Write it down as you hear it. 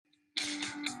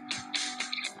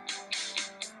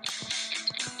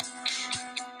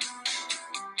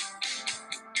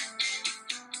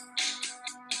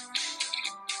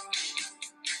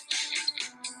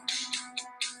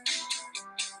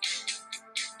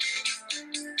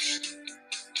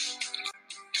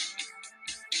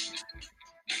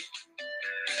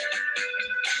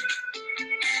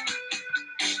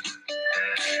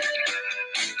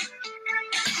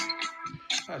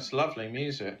That's lovely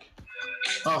music.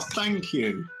 Oh, thank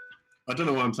you. I don't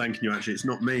know why I'm thanking you, actually. It's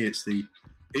not me. It's the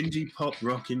indie pop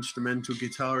rock instrumental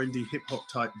guitar indie hip hop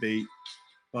type beat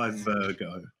by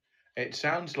Virgo. It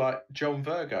sounds like John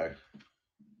Virgo.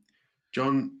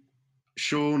 Sean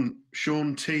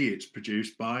T. It's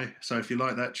produced by. So if you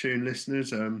like that tune,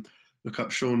 listeners, look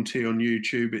up Sean T on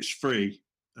YouTube. It's free,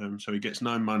 so he gets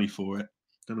no money for it.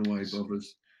 Don't know why he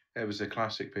bothers. It was a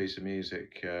classic piece of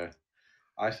music.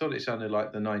 I thought it sounded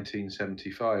like the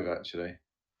 1975, actually.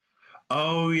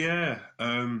 Oh yeah,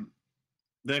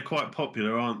 they're quite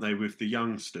popular, aren't they, with the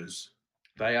youngsters?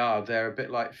 They are. They're a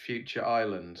bit like Future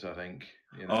Islands, I think.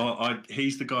 You know?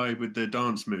 He's the guy with the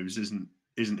dance moves, isn't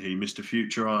he, Mr.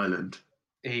 Future Island?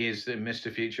 He is in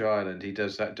Mr. Future Island. He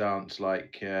does that dance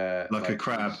like a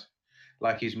crab,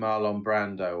 like he's Marlon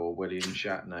Brando or William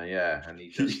Shatner, yeah. And he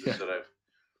does the sort of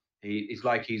he's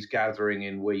like he's gathering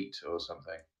in wheat or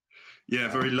something. Yeah,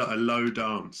 very a low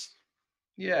dance.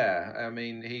 Yeah, I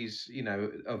mean he's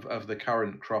of the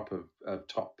current crop of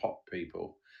top pop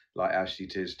people like Ashley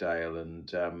Tisdale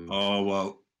and oh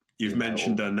well, you've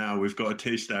mentioned her now. We've got a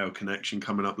Tisdale connection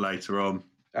coming up later on.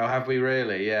 Oh, have we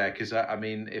really? Yeah, because I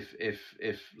mean, if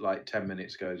like 10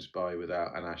 minutes goes by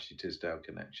without an Ashley Tisdale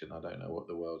connection, I don't know what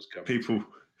the world's coming.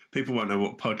 People won't know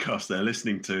what podcast they're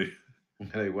listening to.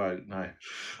 They won't. No,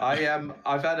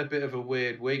 I've had a bit of a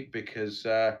weird week because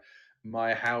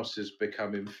my house has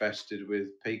become infested with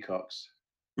peacocks.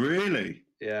 Really?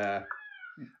 Yeah.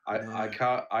 I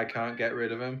can't get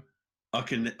rid of them. I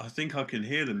think I can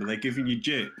hear them. Are they giving you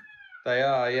jip? They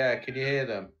are. Yeah. Can you hear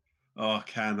them? Oh, I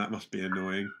can. That must be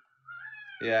annoying.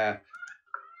 Yeah.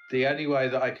 The only way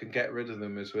that I can get rid of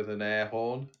them is with an air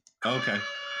horn. Okay.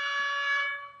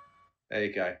 There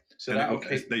you go. So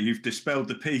that you've dispelled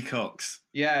the peacocks.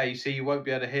 Yeah, you see, you won't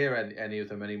be able to hear any of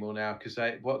them anymore now because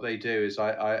what they do is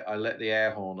I let the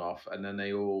air horn off and then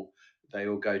they all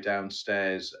go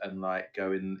downstairs and like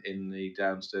go in the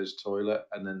downstairs toilet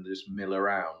and then just mill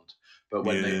around. But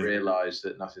when they realise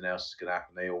that nothing else is going to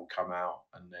happen, they all come out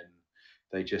and then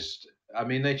they just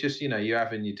you're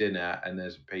having your dinner and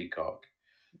there's a peacock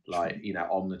like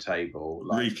on the table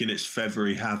like wreaking its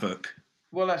feathery havoc.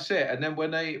 Well, that's it. And then when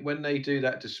they do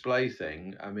that display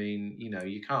thing, I mean,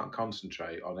 you can't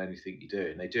concentrate on anything you do,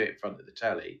 and they do it in front of the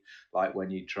telly, like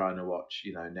when you're trying to watch,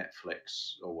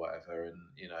 Netflix or whatever,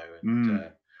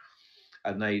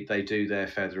 and they do their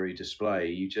feathery display.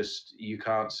 You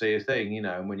can't see a thing,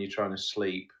 and when you're trying to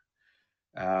sleep.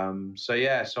 So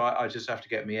I just have to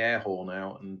get my air horn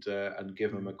out and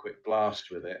give them a quick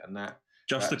blast with it, and that.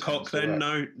 Just the cock then?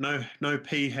 No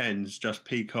peahens, just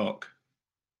peacock.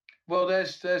 Well,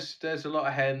 there's a lot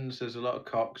of hens. There's a lot of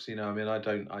cocks. I mean, I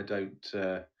don't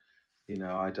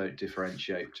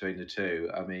differentiate between the two.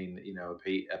 I mean, a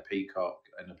peacock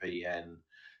and a peahen,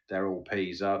 they're all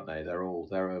peas, aren't they? They're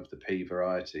of the pea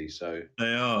variety. So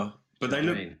they are, but they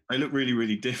look really,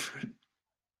 really different.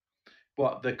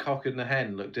 What, the cock and the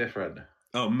hen look different?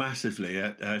 Oh, massively.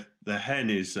 The hen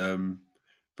is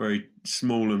very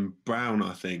small and brown,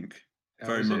 I think.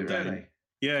 Very mundane. Really?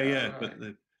 Yeah, right.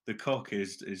 But the cock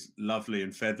is lovely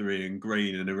and feathery and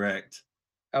green and erect.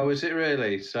 Oh, is it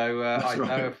really? So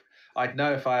I'd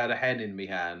know if I had a hen in my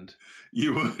hand.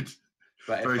 You would.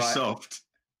 But very soft,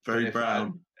 very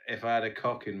brown. If I had a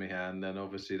cock in my hand, then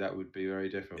obviously that would be very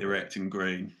different. Erect and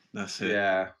green. That's it.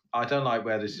 Yeah, I don't like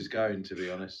where this is going, to be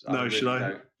honest. No, should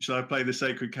I play the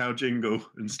Sacred Cow jingle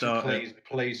and start?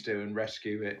 Please do and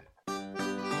rescue it.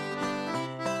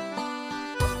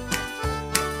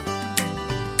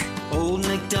 Old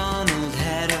MacDonald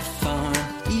had a farm,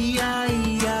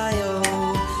 E-I-E-I-O,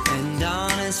 and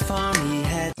on his farm he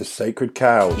had the Sacred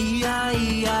Cow.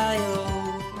 E-I-E-I-O.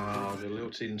 Oh, the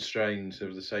lilting strains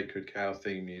of the Sacred Cow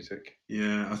theme music.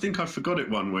 Yeah, I think I forgot it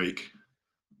one week.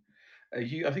 I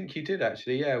think you did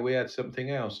actually. Yeah, we had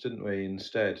something else, didn't we?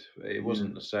 Instead, it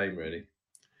wasn't the same, really.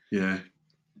 Yeah.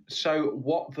 So,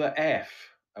 what the F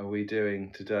are we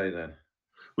doing today then?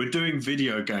 We're doing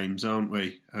video games, aren't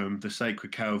we? The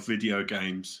Sacred Cow video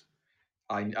games.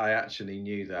 I actually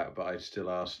knew that, but I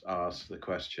still asked the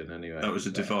question anyway. That was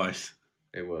a device.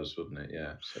 It was, wasn't it?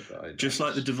 Yeah. So just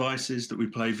like the devices that we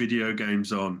play video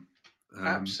games on.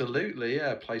 Absolutely,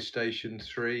 yeah. PlayStation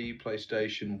 3,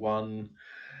 PlayStation 1,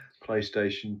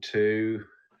 PlayStation 2.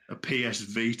 A PS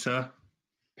Vita.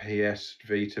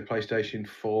 PlayStation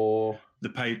 4. The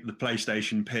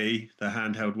PlayStation P, the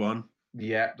handheld one.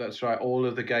 Yeah, that's right. All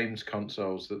of the games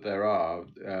consoles that there are,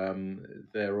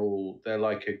 they're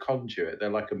like a conduit. They're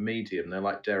like a medium. They're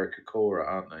like Derek Acora,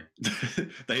 aren't they?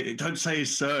 They don't say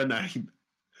his surname.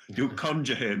 You'll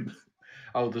conjure him.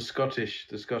 Oh, the Scottish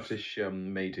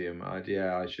medium.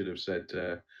 I should have said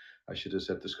I should have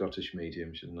said the Scottish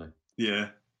medium, shouldn't I? Yeah.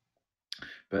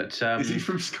 But is he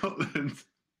from Scotland?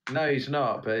 No, he's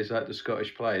not. But it's like the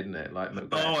Scottish play, isn't it? Like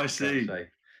Macbeth. Oh, I see.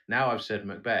 Now I've said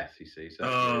Macbeth. You see,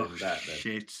 so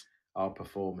shit. Then our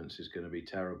performance is going to be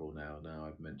terrible now. Now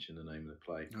I've mentioned the name of the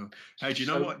play. Oh. Hey, do you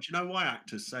know what? Do you know why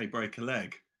actors say break a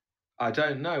leg? I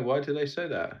don't know. Why do they say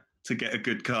that? To get a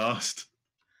good cast.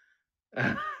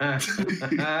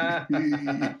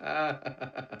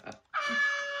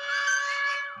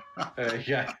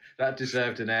 Yeah, that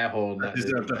deserved an air horn. That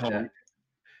deserved a horn.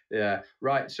 Yeah.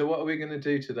 Right. So what are we going to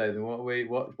do today then?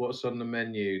 What's on the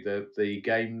menu? The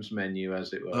games menu,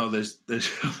 as it were. Oh, there's a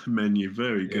menu.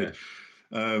 Very good.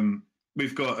 Yeah.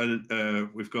 We've got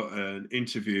an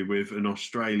interview with an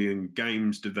Australian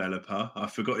games developer. I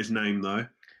forgot his name though.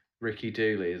 Ricky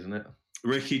Dooley, isn't it?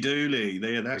 Ricky Dooley.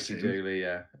 That's Ricky Dooley.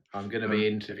 Yeah. I'm going to be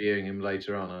interviewing him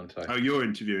later on, aren't I? Oh, you're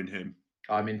interviewing him.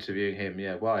 I'm interviewing him.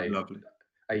 Yeah. Why? Lovely.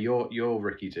 Hey, you're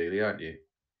Ricky Dooley, aren't you?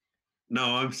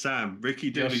 No, I'm Sam. Ricky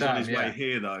Dooley's on his way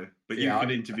here, though. But you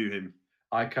can interview him.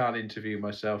 I can't interview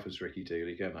myself as Ricky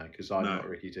Dooley, can I? Because I'm not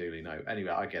Ricky Dooley. No.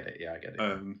 Anyway, I get it. Yeah, I get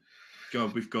it.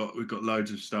 God, we've got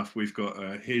loads of stuff. We've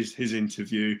got his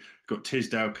interview. We've got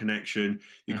Tisdale Connection.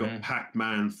 You've got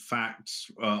Pac-Man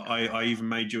facts. I even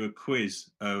made you a quiz.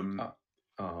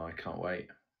 I can't wait.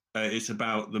 It's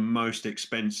about the most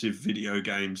expensive video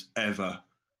games ever.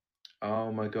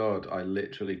 Oh my God, I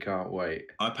literally can't wait.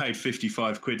 I paid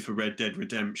 55 quid for Red Dead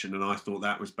Redemption and I thought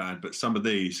that was bad, but some of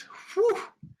these, whew.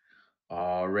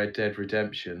 Oh, Red Dead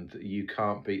Redemption, you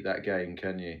can't beat that game,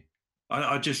 can you?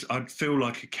 I feel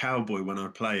like a cowboy when I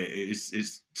play it.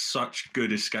 It's such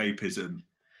good escapism.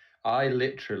 I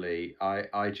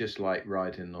just like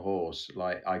riding the horse.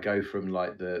 Like I go from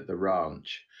like the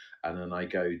ranch and then I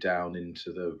go down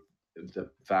into the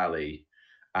valley.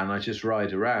 And I just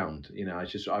ride around,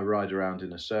 I ride around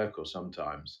in a circle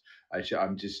sometimes.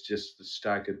 I'm just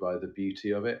staggered by the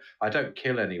beauty of it. I don't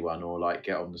kill anyone or like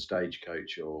get on the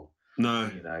stagecoach or,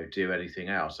 do anything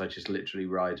else. I just literally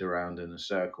ride around in a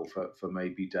circle for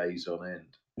maybe days on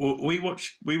end. Well, we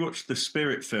watched the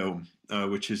Spirit film,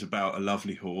 which is about a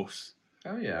lovely horse.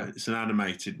 Oh, yeah. It's an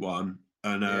animated one.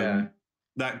 And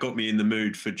that got me in the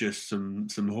mood for just some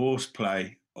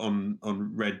horseplay on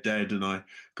Red Dead, and I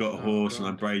got a horse and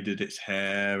I braided its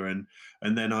hair, and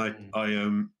then I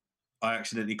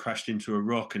accidentally crashed into a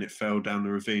rock and it fell down the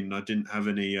ravine, and I didn't have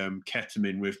any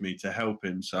ketamine with me to help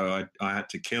him, so I had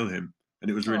to kill him, and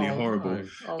it was really horrible. No.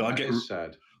 Oh, but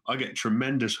sad. I get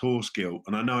tremendous horse guilt,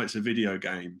 and I know it's a video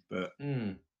game, but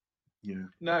yeah.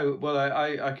 No, well,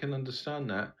 I can understand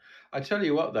that. I tell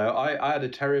you what, though, I had a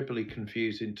terribly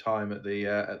confusing time at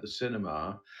the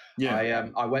cinema. Yeah,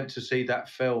 I went to see that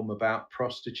film about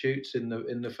prostitutes in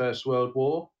the First World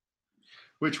War.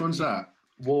 Which one's that?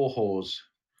 War Whores.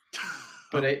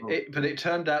 But it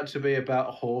turned out to be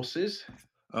about horses.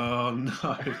 Oh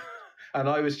no. And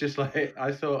I was just like,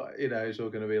 I thought, it was all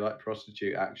going to be like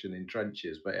prostitute action in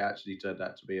trenches, but it actually turned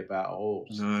out to be about a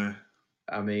horse. No.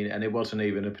 I mean, and it wasn't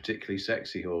even a particularly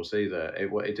sexy horse either.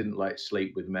 It didn't like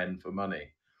sleep with men for money.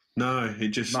 No, it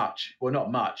just much. Well,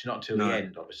 not much, not till the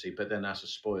end, obviously. But then that's a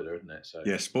spoiler, isn't it? So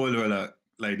yeah, spoiler alert,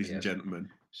 ladies and gentlemen.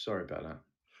 Sorry about that.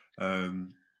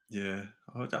 Yeah,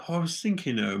 I was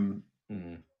thinking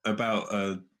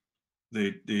about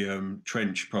the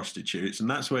trench prostitutes, and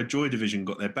that's where Joy Division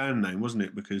got their band name, wasn't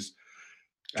it? Because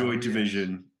Joy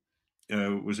Division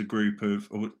was a group of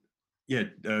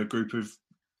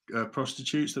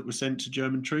prostitutes that were sent to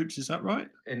German troops. Is that right?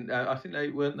 And I think they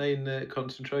weren't in the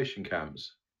concentration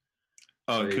camps.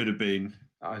 Oh, it could have been.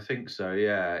 I think so.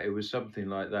 Yeah, it was something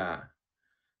like that.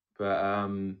 But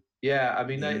yeah, I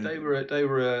mean, they were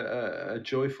a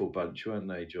joyful bunch, weren't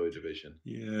they? Joy Division.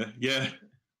 Yeah.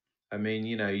 I mean,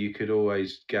 you could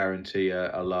always guarantee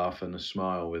a laugh and a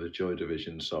smile with a Joy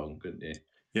Division song, couldn't you?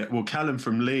 Yeah, well, Callum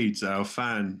from Leeds, our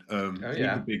fan,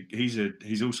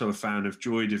 he's also a fan of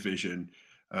Joy Division.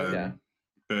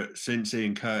 But since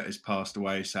Ian Curtis passed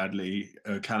away, sadly,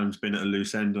 Callum's been at a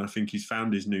loose end, and I think he's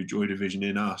found his new Joy Division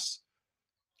in us.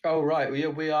 Oh right,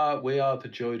 we are the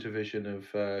Joy Division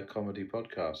of comedy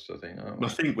podcasts, I think, aren't we? I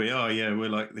think we are. Yeah, we're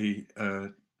like the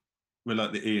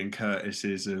Ian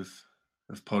Curtises of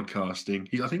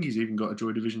podcasting. I think he's even got a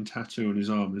Joy Division tattoo on his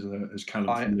arm as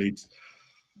Callum from Leeds.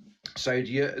 So are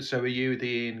you the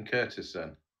Ian Curtis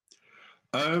then?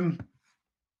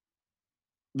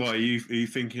 Well, are you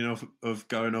thinking of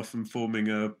going off and forming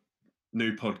a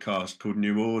new podcast called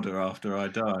New Order after I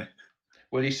die?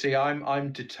 Well, you see,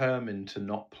 I'm determined to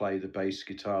not play the bass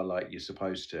guitar like you're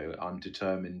supposed to. I'm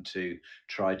determined to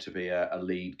try to be a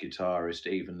lead guitarist,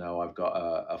 even though I've got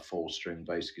a 4-string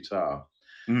bass guitar.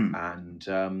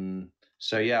 And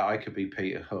So yeah, I could be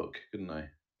Peter Hook, couldn't I?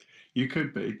 You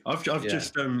could be. I've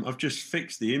just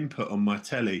fixed the input on my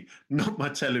telly, not my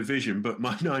television, but my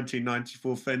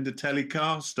 1994 Fender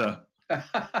Telecaster.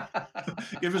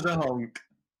 Give us a honk.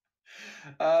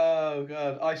 Oh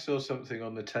God, I saw something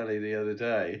on the telly the other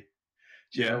day.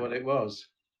 Do you know what it was?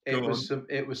 It was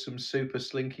some Super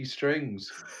Slinky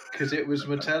Strings, because it was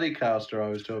my Telecaster I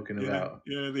was talking about.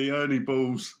 Yeah, the Ernie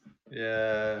balls.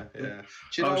 Yeah. Do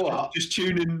you know what? Just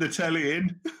tuning the telly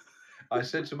in. I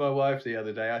said to my wife the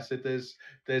other day, I said,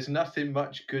 "There's nothing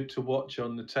much good to watch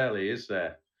on the telly, is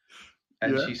there?"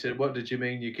 And she said, "What did you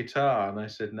mean, your guitar?" And I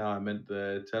said, "No, I meant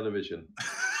the television."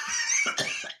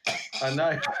 I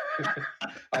know.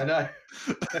 I know.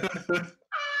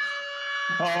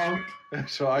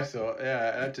 That's what I thought.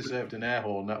 Yeah, that deserved an air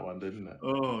horn, that one, didn't it?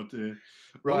 Oh dear.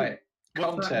 Right.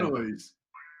 What's content. That noise?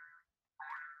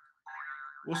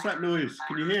 What's that noise?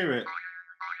 Can you hear it?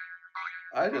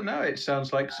 I don't know. It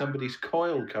sounds like somebody's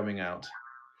coil coming out.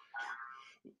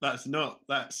 That's not.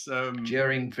 That's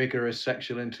during vigorous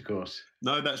sexual intercourse.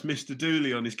 No, that's Mr.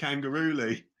 Dooley on his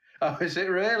kangaroo. Oh, is it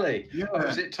really? Yeah. Oh,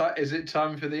 is it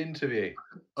time for the interview?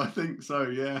 I think so.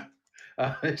 Yeah.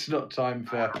 It's not time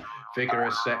for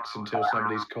vigorous sex until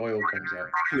somebody's coil comes out.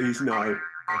 Please no.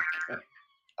 Okay.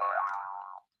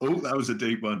 Oh, that was a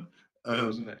deep one,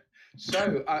 wasn't it?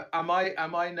 So, am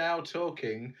I now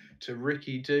talking to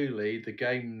Ricky Dooley, the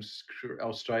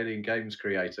Australian games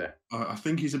creator? I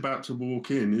think he's about to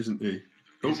walk in, isn't he?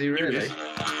 Is he really?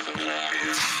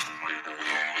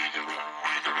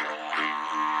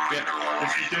 Yeah,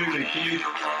 Mr. Dooley, can you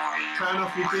turn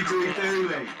off your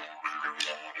Dooley?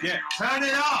 Yeah, turn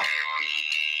it off!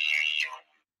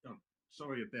 Oh,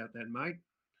 sorry about that, mate.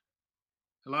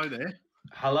 Hello there.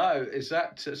 Hello, is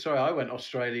that? Sorry, I went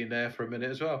Australian there for a minute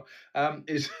as well.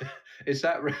 Is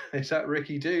that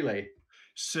Ricky Dooley?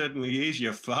 Certainly is,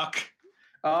 you fuck.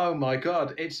 Oh my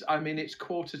God! It's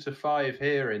 4:45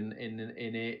 here in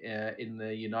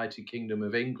the United Kingdom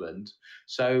of England.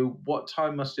 So what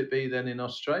time must it be then in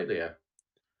Australia?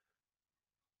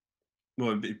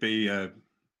 Well, it'd be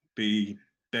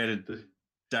better the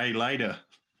day later.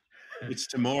 It's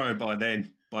tomorrow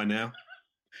by now.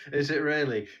 Is it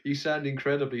really? You sound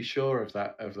incredibly sure of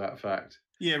that fact.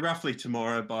 Yeah, roughly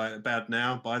tomorrow by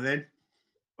then.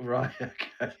 Right.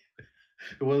 Okay.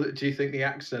 Well, do you think the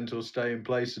accent will stay in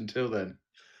place until then?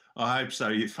 I hope so,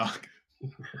 you fuck.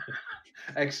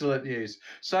 Excellent news.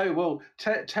 So, well,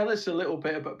 tell us a little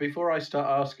bit about, before I start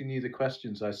asking you the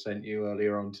questions I sent you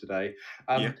earlier on today,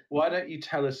 why don't you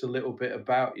tell us a little bit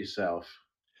about yourself?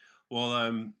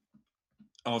 Well,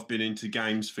 I've been into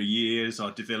games for years.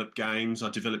 I develop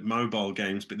mobile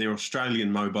games, but they're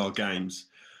Australian mobile games.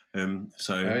 I'm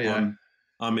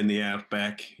in the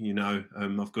outback,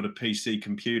 I've got a PC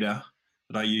computer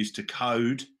that I use to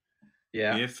code.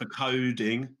 Yeah, for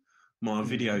coding my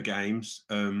video games.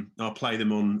 I play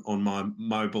them on my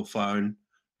mobile phone.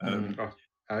 And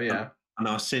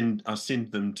I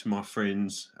send them to my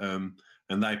friends,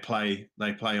 and they play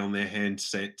on their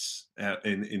handsets out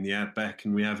in the outback,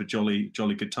 and we have a jolly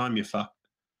good time. You fuck.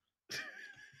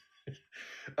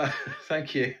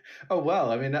 Thank you. Oh well,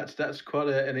 I mean that's quite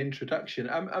an introduction.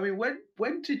 I mean,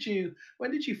 when did you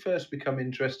first become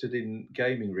interested in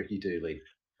gaming, Ricky Dooley?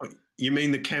 You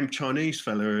mean the Camp Chinese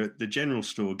fella at the general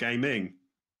store gaming?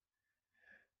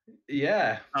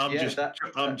 Yeah, I'm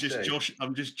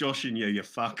just joshing you. You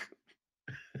fuck.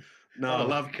 No, I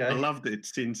loved it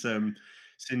since the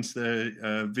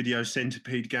Video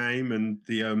Centipede game and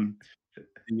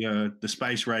the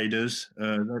Space Raiders.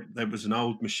 There was an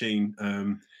old machine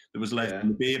that was left in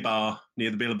the beer bar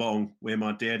near the Billabong where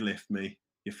my dad left me.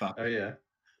 You fuck. Oh yeah.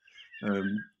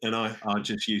 And I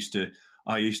just used to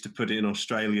put it in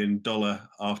Australian dollar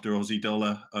after Aussie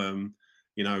dollar.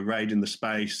 Raiding the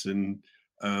space and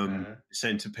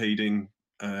centipeding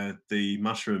the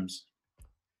mushrooms.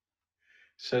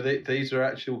 So these are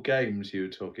actual games you were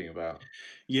talking about?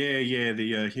 Yeah,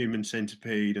 the Human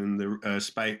Centipede and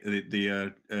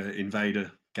the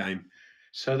Invader game.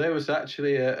 So there was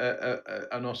actually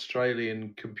an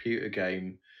Australian computer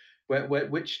game.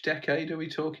 Which decade are we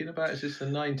talking about? Is this the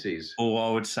 90s? Or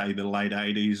I would say the late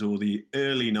 80s or the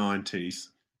early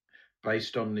 90s.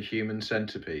 Based on the Human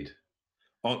Centipede?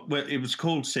 Well, it was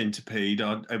called Centipede.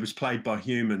 It was played by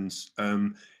humans,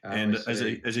 and as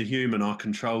a human, I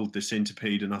controlled the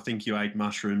centipede, and I think you ate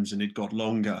mushrooms, and it got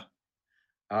longer.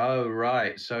 Oh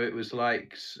right, so it was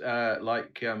like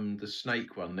the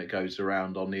snake one that goes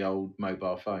around on the old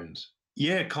mobile phones.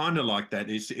 Yeah, kind of like that.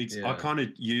 I kind of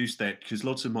use that because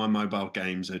lots of my mobile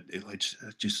games are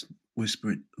just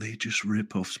whisper it. They're just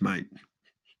rip-offs, mate.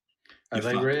 Are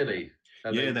they really?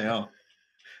 They are.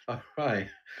 Oh, right.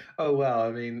 Oh, well,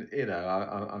 I mean,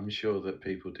 I'm sure that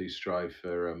people do strive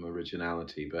for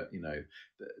originality, but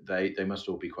they must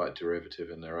all be quite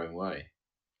derivative in their own way.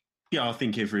 Yeah, I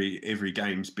think every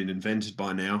game's been invented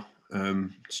by now.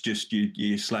 It's just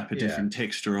you slap a different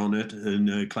texture on it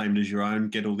and claim it as your own,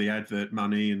 get all the advert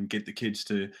money, and get the kids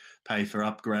to pay for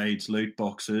upgrades, loot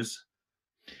boxes.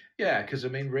 Yeah, because I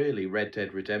mean, really, Red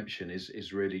Dead Redemption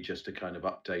is really just a kind of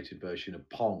updated version of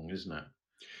Pong, isn't it?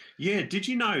 Yeah, did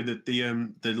you know that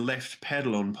the left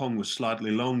pedal on Pong was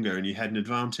slightly longer and you had an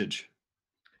advantage?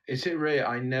 Is it really?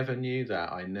 I never knew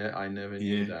that. I never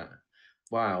knew that.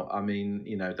 Wow. I mean,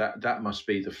 that must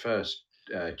be the first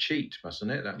cheat,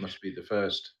 mustn't it? That must be the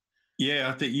first. Yeah,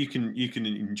 I think you can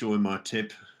enjoy my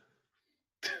tip.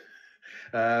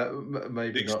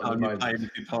 Maybe Next not at the time you moment. play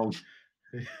with your Pong.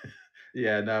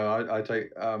 Yeah, no,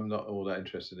 I'm not all that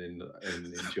interested in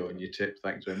enjoying your tip.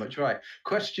 Thanks very much. Right,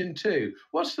 question 2.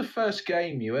 What's the first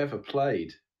game you ever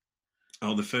played?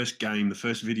 Oh, the first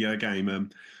video game.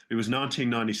 It was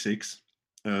 1996.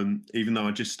 Even though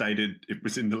I just stated it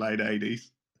was in the late 80s.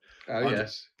 Oh,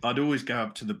 yes. I'd always go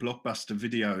up to the Blockbuster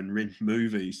Video and rent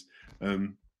movies.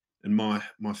 And my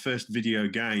first video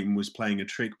game was playing a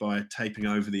trick by taping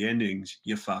over the endings.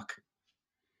 You fuck.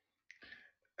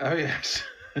 Oh, yes.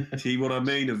 See what I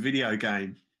mean? A video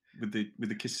game with the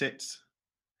cassettes.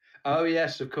 Oh,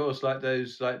 yes, of course, like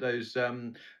those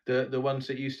the ones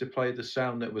that used to play the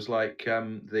sound that was like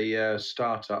the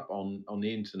startup on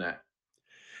the internet.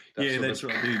 That's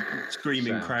right. The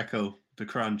screaming sound. crackle, the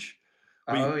crunch.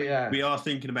 We are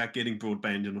thinking about getting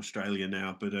broadband in Australia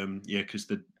now, but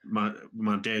because my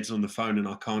dad's on the phone and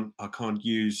I can't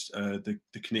use the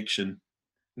connection.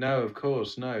 No, of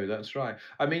course, no, that's right.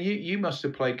 I mean, you must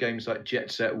have played games like Jet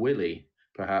Set Willy,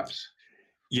 perhaps.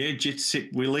 Yeah, Jet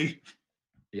Set Willy.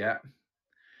 Yeah.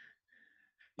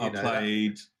 I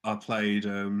played.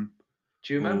 Do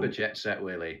you remember Jet Set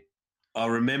Willy? I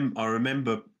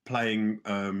remember playing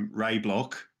Ray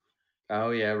Block. Oh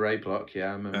yeah, Ray Block.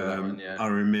 Yeah, I remember that one. Yeah. I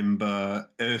remember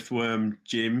Earthworm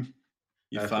Jim.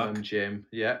 Earthworm Jim.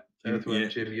 Yeah. Earthworm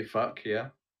Jim. You fuck. Yeah.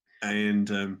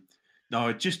 And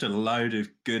no, just a load of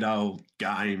good old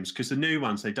games. Because the new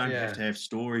ones, they don't have to have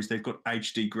stories. They've got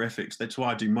HD graphics. That's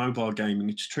why I do mobile gaming.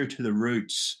 It's true to the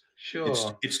roots. Sure.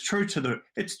 It's true to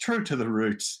the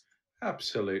roots.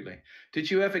 Absolutely.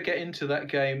 Did you ever get into that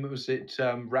game? Was it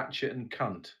Ratchet and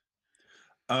Cunt?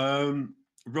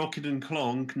 Rocket and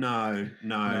Clonk? No.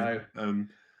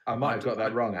 I might have got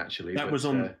that wrong actually. That was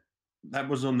on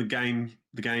the game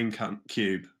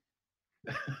cube.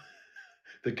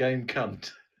 The game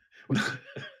cunt.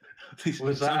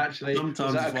 Was that a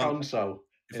console?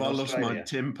 If I lost my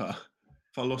temper,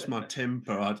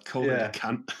 I'd call it a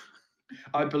cunt.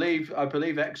 I believe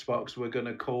Xbox were going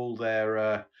to call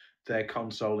their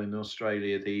console in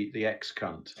Australia the X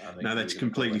Cunt. No, that's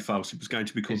completely false. It was going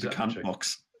to be called the Cunt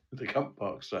Box. The Cunt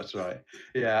Box, that's right.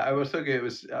 Yeah, I was thinking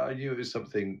I knew it was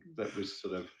something that was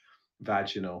sort of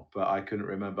vaginal, but I couldn't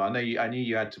remember. I knew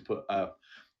you had to put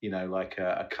like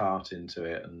a cart into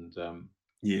it and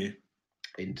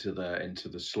into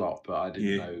the slot, but I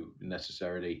didn't know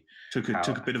necessarily. Took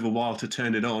a bit of a while to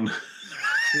turn it on.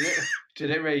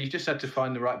 Did it really? You just had to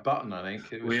find the right button, I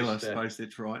think. I suppose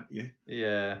that's right. Yeah.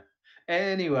 Yeah.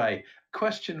 Anyway,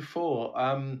 question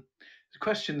 4.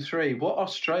 Question 3: what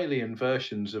Australian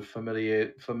versions of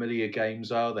familiar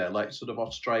games are there? Like sort of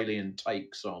Australian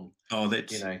takes on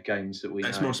games that we.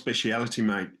 That's know. my speciality,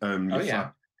 mate.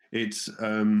 It's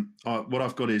what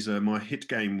I've got is my hit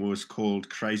game was called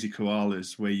Crazy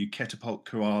Koalas, where you catapult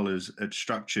koalas at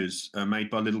structures made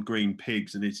by little green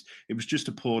pigs, and it was just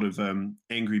a port of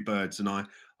Angry Birds, and I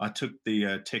took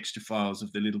the texture files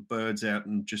of the little birds out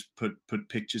and just put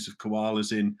pictures of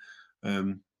koalas in.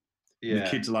 The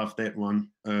kids love that one.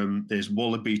 There's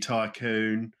Wallaby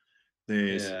Tycoon.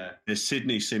 There's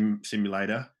Sydney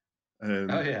Simulator.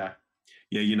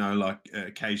 Yeah, like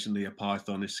occasionally a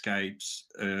python escapes,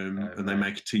 and they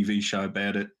make a TV show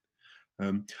about it.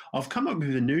 I've come up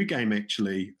with a new game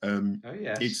actually.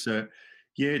 It's are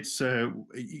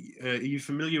you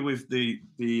familiar with the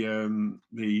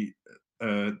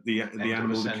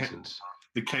animal,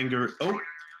 the kangaroo? Oh,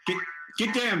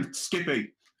 get down,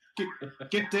 Skippy.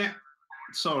 Get down.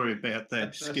 Sorry about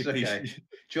that, Skippy. Okay. Do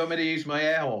you want me to use my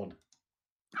air horn?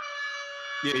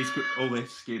 Yeah, he's got all that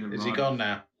skin. Is he gone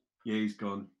now? Yeah, he's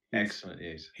gone. Excellent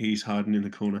news. He's hiding in the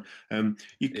corner.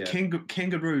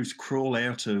 Kangaroos crawl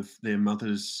out of their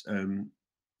mother's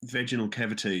vaginal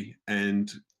cavity and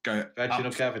go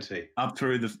up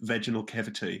through the vaginal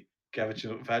cavity.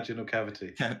 Vaginal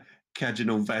cavity.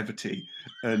 Vaginal cavity.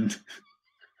 And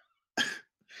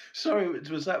sorry,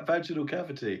 was that vaginal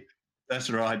cavity? That's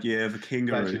right. Yeah, the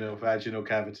kangaroo. Vaginal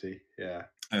cavity. Yeah.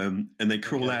 And they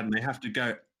crawl out, and they have to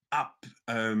go up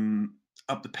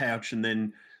the pouch, and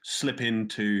then slip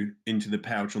into the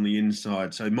pouch on the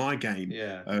inside. So my game,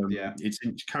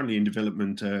 it's currently in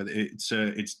development. It's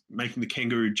making the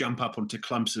kangaroo jump up onto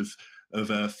clumps of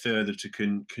fur that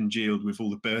are congealed with all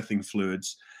the birthing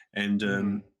fluids, and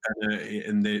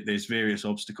there's various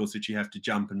obstacles that you have to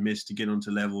jump and miss to get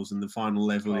onto levels. And the final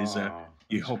level is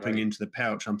you hopping into the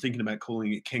pouch. I'm thinking about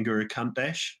calling it Kangaroo Cunt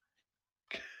Dash.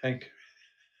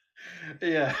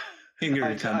 Yeah.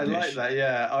 I like that.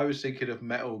 Yeah, I was thinking of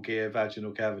Metal Gear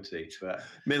Vaginal Cavity, but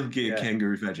Metal Gear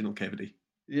Kangaroo Vaginal Cavity.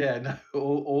 Yeah, no,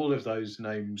 all of those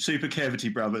names. Super Cavity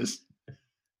Brothers.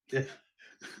 Yeah,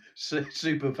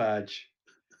 Super Vag.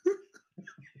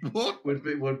 What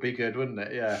would be good, wouldn't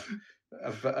it? Yeah,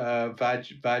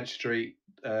 Vag Street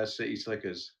City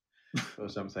Slickers or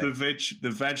something.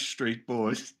 The Vag Street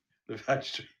Boys. The Vag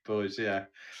Street Boys. Yeah,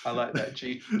 I like that.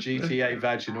 GTA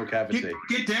Vaginal Cavity.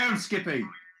 Get down, Skippy.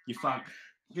 You fuck.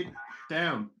 Get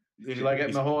down. Shall I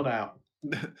get my horn out?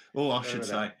 I should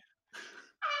say.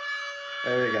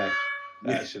 There we go.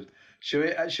 Yeah. Should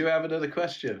we have another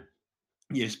question?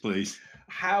 Yes, please.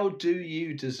 How do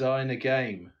you design a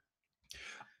game?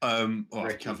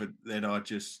 I've covered that. I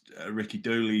just Ricky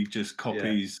Dooley just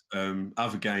copies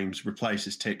other games,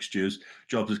 replaces textures.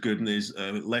 Jobs is good, and there's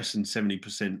less than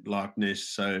 70% likeness,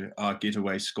 so I get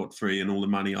away scot-free, and all the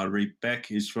money I reap back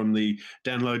is from the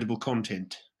downloadable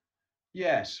content.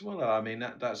 Yes, well, I mean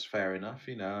that's fair enough.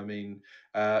 I mean,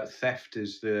 theft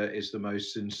is the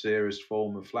most sincerest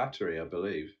form of flattery, I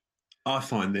believe. I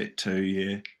find that too.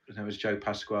 Yeah. And that was Joe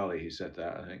Pasquale who said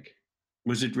that, I think.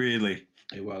 Was it really?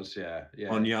 It was, yeah.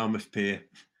 On Yarmouth Pier.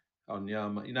 On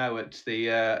Yarmouth, it's the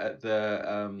at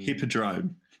the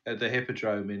Hippodrome. At the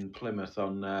Hippodrome in Plymouth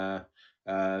on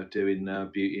doing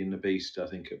Beauty and the Beast, I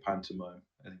think, at pantomime.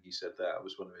 I think he said that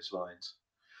was one of his lines.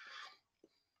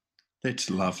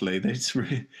 That's lovely.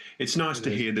 It's nice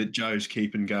to hear that Joe's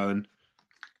keeping going.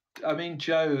 I mean,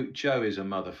 Joe is a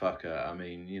motherfucker. I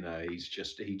mean,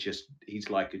 he's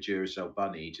like a Duracell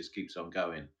bunny. He just keeps on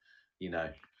going.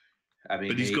 I mean,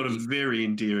 but he's got a very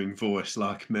endearing voice,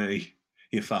 like me.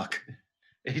 You fuck.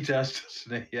 He does,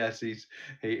 doesn't he? Yes,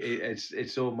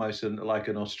 it's almost like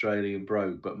an Australian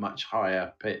brogue, but much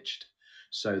higher pitched,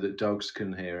 so that dogs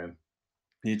can hear him.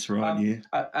 It's right,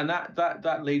 yeah. And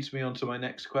that leads me on to my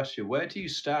next question. Where do you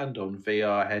stand on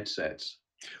VR headsets?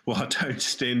 Well, I don't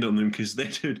stand on them because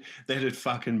that'd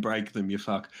fucking break them, you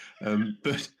fuck.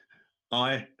 But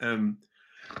I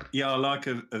like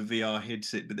a VR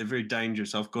headset, but they're very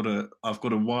dangerous. I've got a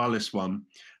wireless one,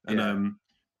 and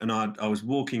I was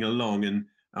walking along, and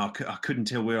I couldn't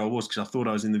tell where I was because I thought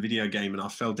I was in the video game, and I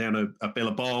fell down a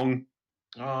billabong.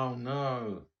 Oh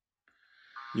no!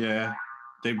 Yeah.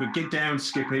 They would get down,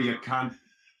 Skippy, you cunt.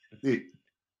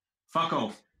 Fuck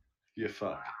off. You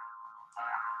fuck.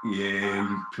 Yeah,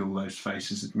 you pull those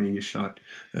faces at me, you shite.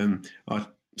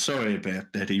 Sorry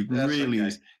about that. He That's really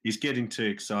okay. He's getting too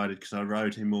excited because I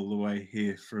rode him all the way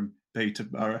here from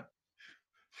Peterborough.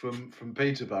 From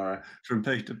Peterborough? From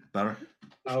Peterborough.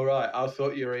 Oh, right. I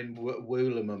thought you were in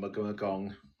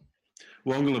Wollongong.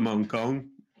 Wollongong?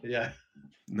 Yeah.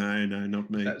 No, not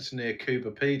me. That's near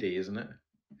Coober Pedy, isn't it?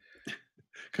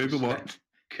 Cooper what?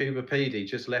 Coober Pedy,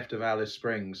 just left of Alice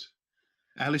Springs.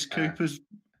 Alice Cooper's?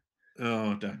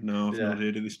 I don't know. I've not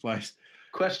heard of this place.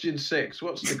 Question 6.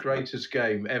 What's the greatest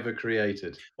game ever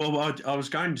created? Well, I was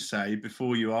going to say,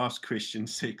 before you asked question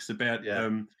 6, about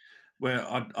where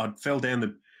I fell down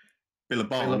the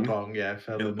Billabong. Billabong, yeah.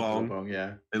 Billabong,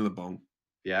 yeah. Billabong.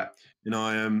 Yeah.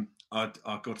 And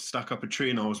I got stuck up a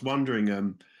tree, and I was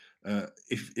wondering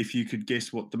if you could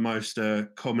guess what the most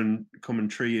common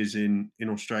tree is in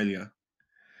Australia.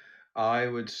 I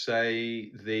would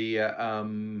say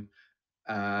the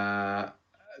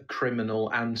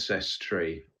criminal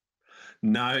ancestry.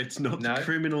 No, it's not the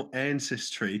criminal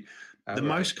ancestry. The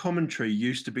most common tree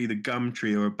used to be the gum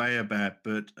tree or a baobab,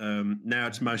 but now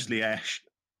it's mostly ash.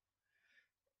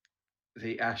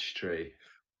 The ash tree?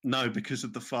 No, because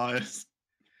of the fires.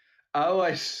 Oh,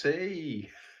 I see.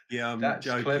 Yeah, I'm That's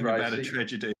joking clever. about a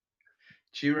tragedy.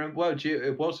 Do you remember? Well,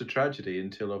 it was a tragedy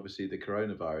until obviously the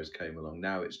coronavirus came along.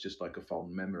 Now it's just like a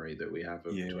fond memory that we have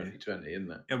of 2020,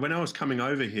 isn't it? Yeah, when I was coming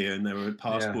over here and they were at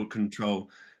passport control,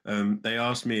 they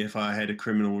asked me if I had a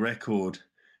criminal record,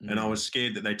 and I was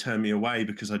scared that they turned me away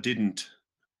because I didn't.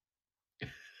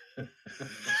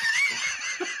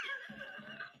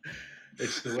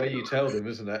 It's the way you tell them,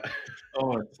 isn't it?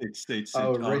 Oh, it's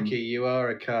Ricky, you are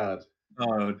a card.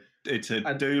 Oh, it's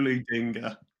a dooley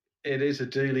dinger. It is a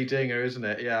dooley dinger, isn't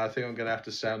it? Yeah, I think I'm going to have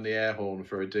to sound the air horn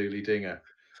for a dooley dinger.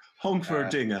 Honk for a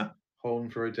dinger. Horn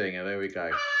for a dinger. There we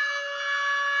go.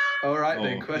 All right,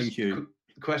 then.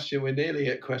 Question. We're nearly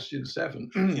at question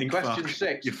 7. Question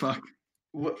 6. You fuck.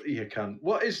 What, you can't.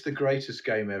 What is the greatest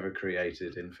game ever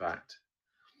created, in fact?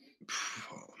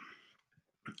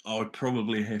 I would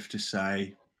probably have to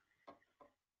say,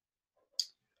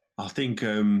 I think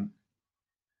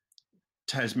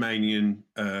Tasmanian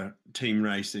team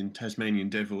racing, Tasmanian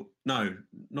Devil. No,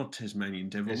 not Tasmanian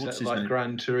Devil. Is what's that his like name?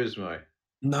 Gran Turismo?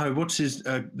 No, what's his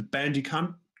the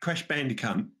Bandicoot? Crash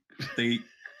Bandicoot. The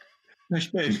Crash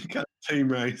Bandicoot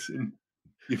team racing.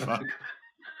 You fuck.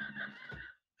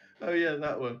 Oh yeah,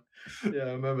 that one. Yeah,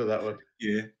 I remember that one.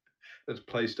 Yeah. That's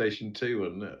PlayStation 2,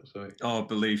 wasn't it? So. Oh, I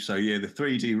believe so. Yeah, the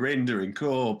 3D rendering.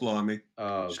 Oh, blimey.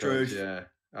 Oh, God, yeah.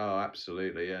 Oh,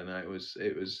 absolutely. Yeah, no, it was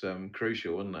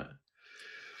crucial, wasn't it?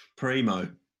 Primo.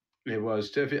 It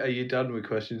was. Are you done with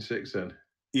question 6 then?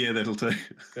 Yeah, that'll do.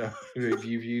 Yeah, you've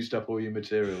used up all your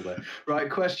material there. Right,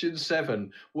 question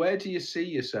 7. Where do you see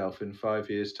yourself in 5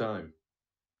 years' time?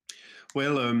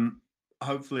 Well,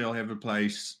 hopefully I'll have a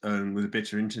place with a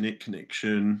better internet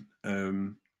connection.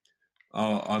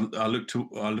 I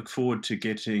look forward to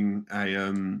getting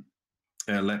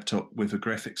a laptop with a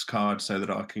graphics card so that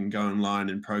I can go online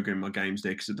and program my games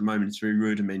there. Because at the moment it's very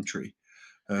rudimentary.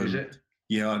 Is it?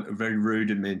 Yeah, very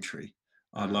rudimentary.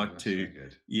 I'd like to.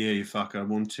 Yeah, I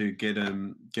want to get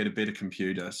a better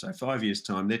computer. So 5 years'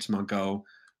 time, that's my goal.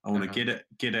 I want to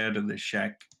get out of the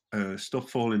shack, stop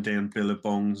falling down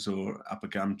billabongs or up a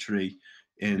gum tree,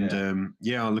 and I'm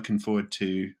looking forward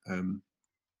to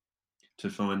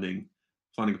finding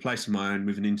a place of my own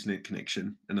with an internet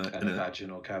connection and a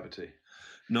vaginal cavity.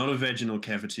 Not a vaginal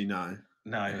cavity, no.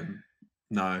 No.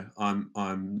 No, I'm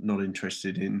not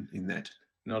interested in that.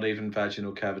 Not even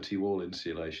vaginal cavity wall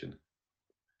insulation.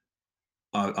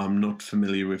 I'm not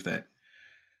familiar with that.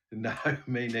 No,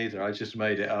 me neither. I just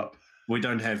made it up. We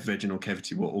don't have vaginal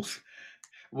cavity walls.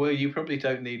 Well, you probably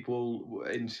don't need wall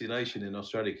insulation in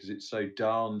Australia because it's so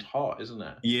darned hot, isn't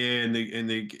it? Yeah,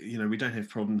 and we don't have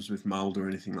problems with mold or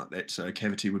anything like that, so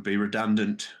cavity would be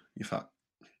redundant. You fuck.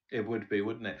 It would be,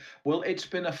 wouldn't it? Well, it's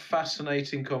been a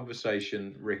fascinating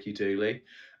conversation, Ricky Dooley.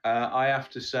 I have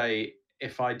to say,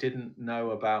 if I didn't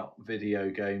know about video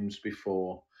games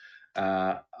before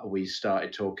we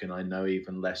started talking, I know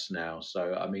even less now.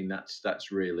 So, I mean, that's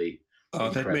really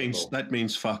incredible. that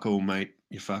means fuck all, mate.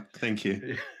 You fuck. Thank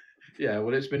you. Yeah,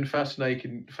 well, it's been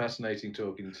fascinating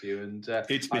talking to you, and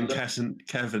it's been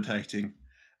cavitating.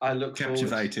 I look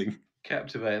captivating.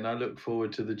 Captivating. I look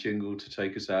forward to the jingle to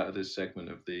take us out of this segment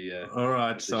of the. All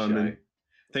right, Simon. Show.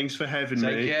 Thanks for having me.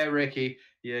 Take care, Ricky.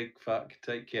 Yeah, fuck.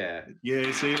 Take care.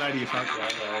 Yeah, see you later, you fuck.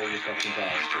 Bye, you fucking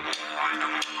bastard.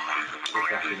 You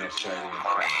fucking Australian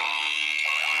cunt.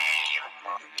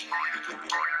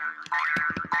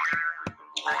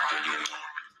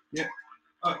 Yeah.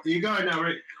 Oh, you go now,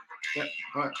 Rick. Yeah.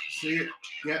 All right. See you.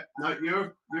 Yeah. No,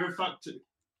 you're a fuck too.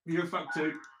 You're a fuck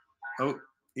too. Oh,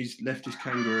 he's left his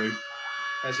kangaroo.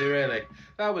 Has he really?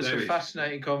 That was a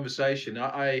fascinating conversation.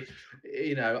 What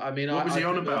was he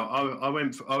on about? I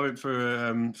went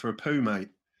for a poo, mate.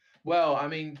 Well, I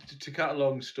mean, to cut a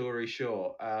long story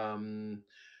short, I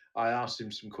asked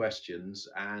him some questions,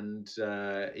 and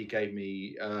he gave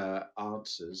me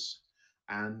answers,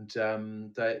 and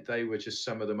they were just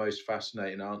some of the most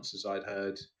fascinating answers I'd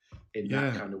heard in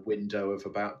that kind of window of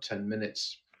about 10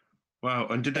 minutes. Wow!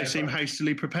 And did they seem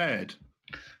hastily prepared?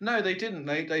 No, they didn't.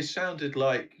 They sounded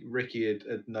like Ricky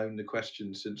had known the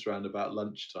questions since around about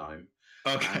lunchtime.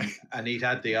 Okay. And he'd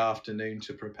had the afternoon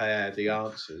to prepare the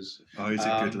answers. Oh, he's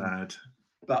a good lad.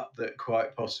 But that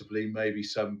quite possibly maybe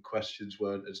some questions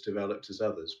weren't as developed as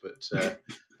others. But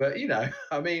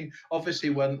I mean, obviously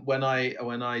when I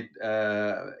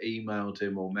emailed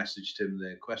him or messaged him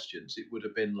the questions, it would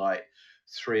have been like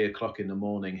 3:00 in the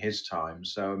morning his time.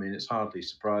 So I mean, it's hardly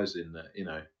surprising that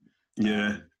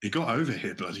Yeah, he got over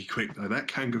here bloody quick though. That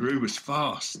kangaroo was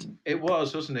fast. It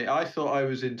was, wasn't it? I thought I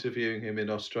was interviewing him in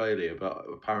Australia, but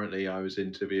apparently I was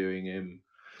interviewing him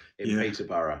in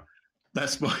Peterborough.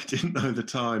 That's why I didn't know the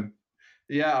time.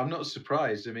 Yeah, I'm not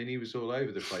surprised. I mean, he was all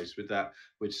over the place with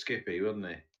Skippy, wasn't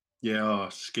he? Yeah,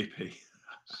 Skippy.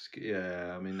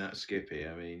 Yeah, I mean that Skippy.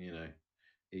 I mean,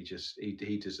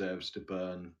 he deserves to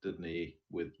burn, doesn't he?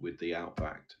 With the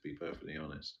Outback, to be perfectly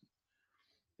honest.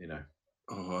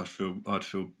 Oh, I'd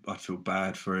feel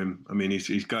bad for him. I mean,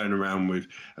 he's going around with.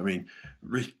 I mean,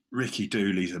 Ricky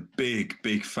Dooley's a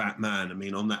big fat man. I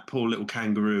mean, on that poor little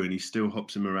kangaroo, and he still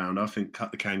hops him around. I think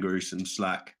cut the kangaroo some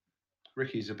slack.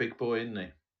 Ricky's a big boy, isn't he?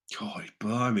 Oh,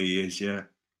 blimey, he is. Yeah.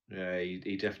 Yeah,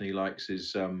 he definitely likes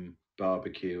his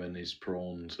barbecue and his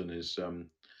prawns and his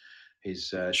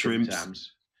shrimps.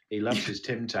 Tams. He loves his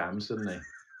Tim Tams, doesn't he?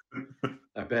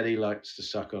 I bet he likes to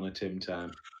suck on a Tim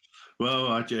Tam.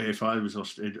 Well, if I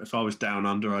was down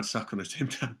under, I'd suck on a Tim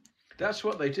Tam. That's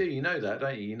what they do. You know that,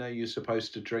 don't you? You know you're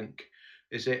supposed to drink.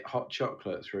 Is it hot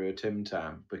chocolate through a Tim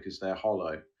Tam because they're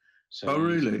hollow? So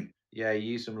really? Yeah,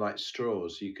 you use them like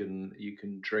straws. You can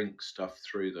drink stuff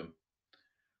through them.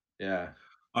 Yeah.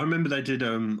 I remember they did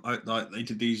they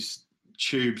did these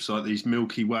tubes like these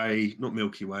Milky Way, not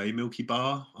Milky Way, Milky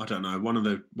Bar. I don't know, one of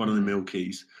the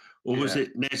Milkies. Or was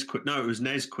it Nesquik? No, it was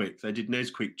Nesquik. They did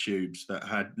Nesquik tubes that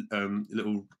had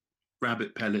little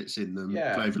rabbit pellets in them,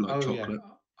 flavored like chocolate. Yeah.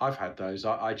 I've had those.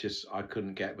 I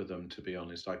couldn't get with them, to be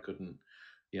honest. I couldn't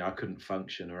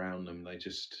function around them.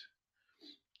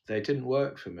 They didn't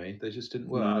work for me. They just didn't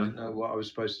work. No. I didn't know what I was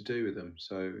supposed to do with them.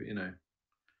 So,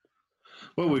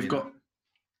 Well,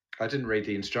 I didn't read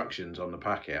the instructions on the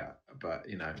packet, but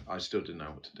I still didn't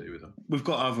know what to do with them. We've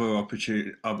got other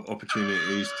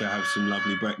opportunities to have some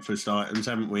lovely breakfast items,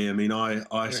 haven't we? I mean,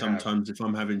 I sometimes, if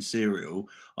I'm having cereal,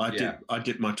 I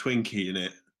dip my Twinkie in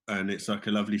it, and it's like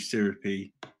a lovely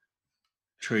syrupy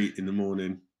treat in the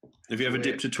morning. Have you ever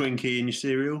dipped a Twinkie in your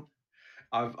cereal?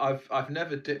 I've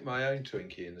never dipped my own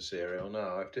Twinkie in the cereal.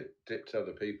 No, I've dipped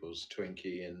other people's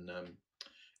Twinkie in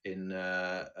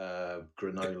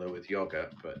granola with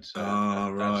yogurt, but that's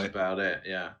about it.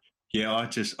 Yeah,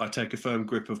 I take a firm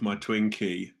grip of my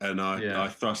Twinkie and I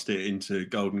thrust it into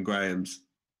Golden Grahams.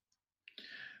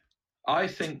 I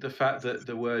think the fact that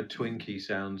the word Twinkie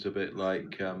sounds a bit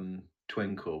like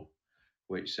twinkle,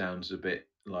 which sounds a bit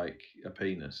like a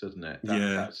penis, doesn't it?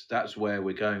 That's where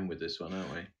we're going with this one,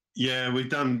 aren't we? Yeah, we've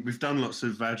done lots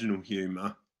of vaginal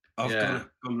humour. I've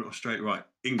gone straight right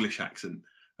English accent.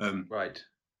 Right.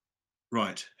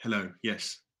 Hello.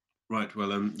 Yes. Right.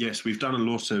 Well, yes, we've done a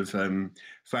lot of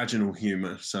vaginal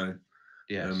humour. So,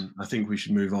 yes. I think we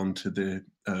should move on to the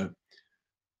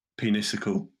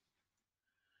penisical.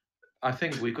 I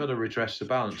think we've got to redress the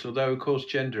balance. Although, of course,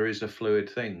 gender is a fluid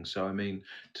thing. So, I mean,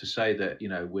 to say that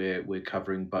we're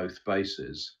covering both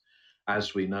bases,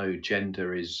 as we know,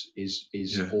 gender is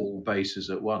all bases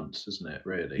at once, isn't it?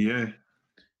 Really?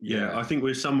 Yeah. I think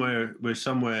we're somewhere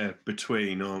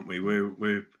between, aren't we?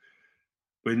 We're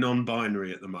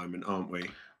non-binary at the moment, aren't we?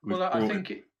 I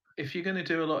think if you're going to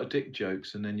do a lot of dick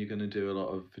jokes and then you're going to do a lot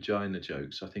of vagina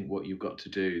jokes, I think what you've got to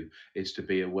do is to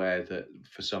be aware that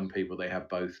for some people they have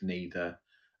both neither,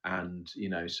 and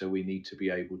so we need to be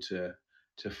able to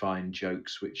find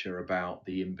jokes which are about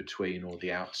the in-between or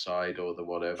the outside or the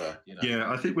whatever.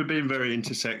 Yeah, I think we're being very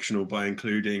intersectional by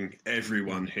including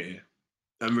everyone here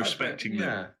and respecting them.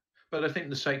 Yeah, but I think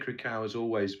the Sacred Cow has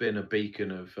always been a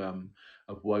beacon of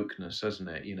wokeness, hasn't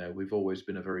it? We've always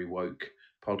been a very woke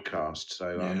podcast.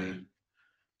 So, I mean,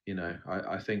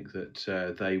 I think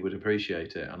that they would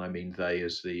appreciate it. And I mean they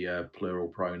as the plural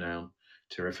pronoun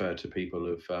to refer to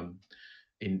people of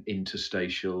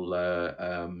interstitial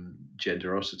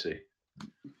genderosity.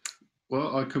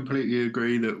 Well, I completely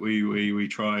agree that we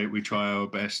try our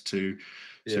best to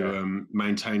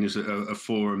maintain as a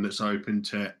forum that's open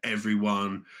to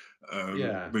everyone,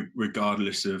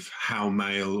 regardless of how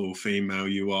male or female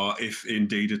you are, if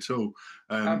indeed at all.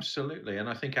 Absolutely, and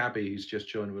I think Abby, who's just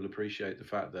joined, will appreciate the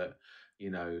fact that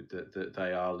that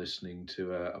they are listening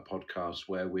to a podcast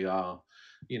where we are,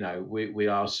 we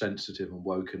are sensitive and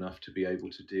woke enough to be able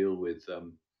to deal with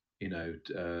a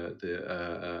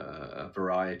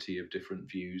variety of different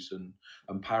views and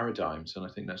paradigms, and I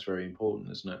think that's very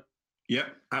important, isn't it? Yeah,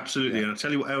 absolutely. Yeah. And I'll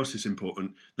tell you what else is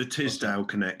important: the Tisdale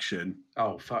connection.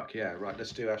 Oh fuck yeah! Right,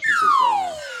 let's do Ashley Tisdale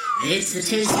now. It's the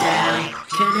Tisdale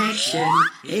connection.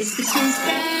 It's the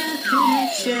Tisdale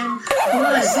connection.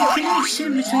 What's the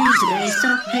connection between today's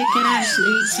topic and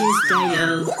Ashley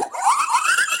Tisdale?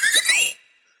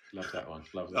 Love that one.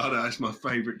 Love that. Oh, that's my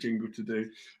favourite jingle to do.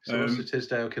 So what's the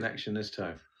Tisdale connection this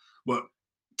time? Well,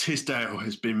 Tisdale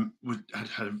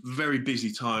had a very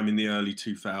busy time in the early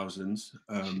 2000s.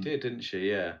 She did, didn't she?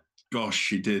 Yeah. Gosh,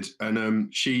 she did.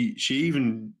 And she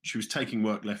was taking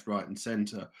work left, right, and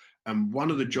centre. And one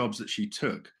of the jobs that she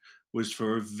took was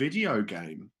for a video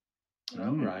game.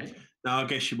 Oh, right. Now, I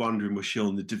guess you're wondering, was she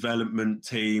on the development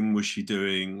team? Was she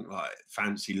doing like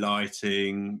fancy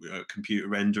lighting, computer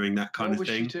rendering, that kind of thing?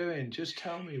 What was she doing? Just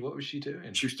tell me, what was she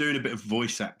doing? She was doing a bit of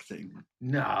voice acting.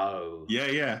 No.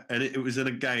 Yeah. And it was in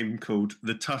a game called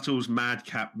The Tuttle's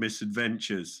Madcap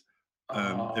Misadventures.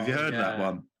 Have you heard of that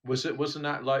one? Wasn't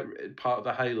that like part of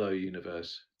the Halo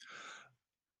universe?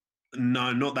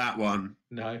 No, not that one.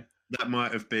 No. That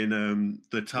might have been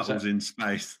The Tuttle's in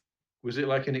Space. Was it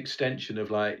like an extension of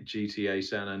like GTA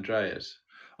San Andreas?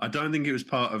 I don't think it was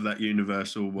part of that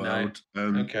universal world.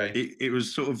 No. Okay. It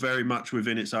was sort of very much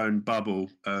within its own bubble.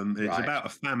 It's Right. about a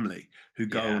family who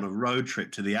go Yeah. on a road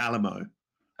trip to the Alamo.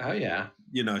 Oh, yeah.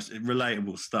 You know, it's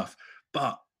relatable stuff.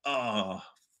 But, oh,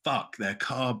 fuck, their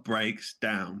car breaks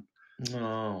down.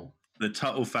 No. The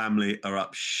Tuttle family are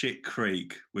up shit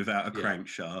creek without a Yeah.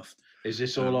 crankshaft. Is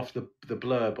this all off the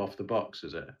blurb off the box,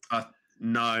 is it?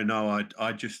 No.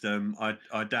 I just I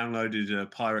downloaded a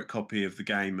pirate copy of the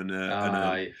game and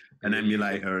an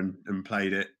emulator and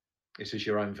played it. This is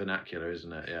your own vernacular,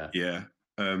 isn't it? Yeah. Yeah.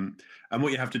 And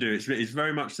what you have to do, it's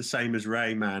very much the same as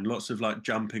Rayman. Lots of like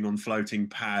jumping on floating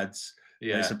pads.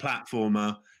 Yeah. It's a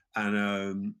platformer,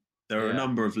 and there are a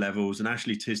number of levels. And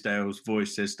Ashley Tisdale's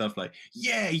voice says stuff like,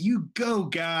 "Yeah, you go,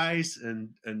 guys!" And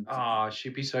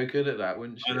she'd be so good at that,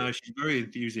 wouldn't she? I know, she's very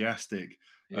enthusiastic.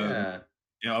 Yeah.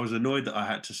 I was annoyed that I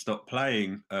had to stop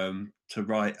playing to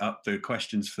write up the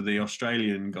questions for the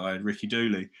Australian guy, Ricky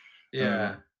Dooley.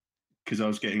 Yeah. Because I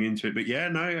was getting into it. But yeah,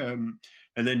 no.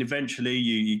 And then eventually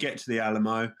you get to the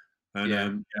Alamo and you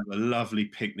have a lovely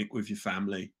picnic with your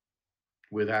family.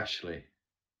 With Ashley?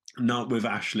 Not with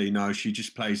Ashley, no. She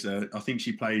just plays, I think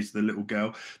she plays the little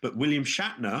girl. But William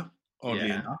Shatner, oddly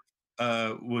enough,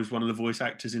 was one of the voice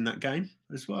actors in that game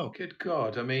as well. Good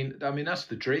God. I mean, that's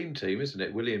the dream team, isn't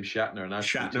it? William Shatner and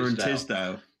Ashley Tisdale. And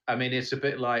Tisdale. I mean, it's a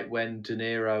bit like when De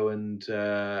Niro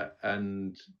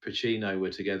and Pacino were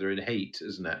together in Heat,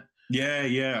 isn't it?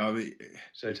 Yeah. I mean,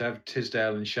 so to have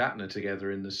Tisdale and Shatner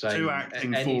together in the same two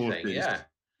acting forces, yeah,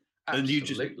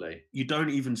 absolutely. And you don't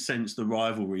even sense the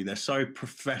rivalry. They're so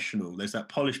professional. There's that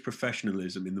polished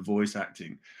professionalism in the voice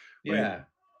acting. Yeah,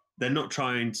 they're not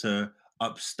trying to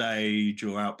upstage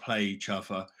or outplay each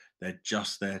other. They're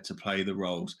just there to play the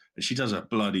roles, and she does a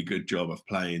bloody good job of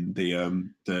playing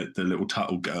the little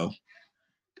Tuttle girl.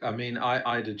 I mean,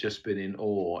 I'd have just been in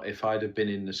awe if I'd have been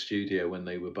in the studio when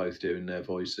they were both doing their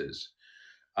voices.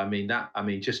 I mean,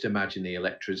 just imagine the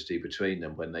electricity between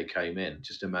them when they came in.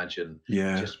 Just imagine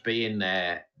just being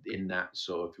there in that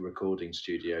sort of recording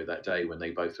studio that day when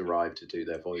they both arrived to do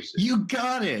their voices. You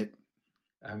got it.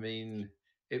 I mean,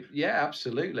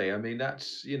 absolutely. I mean,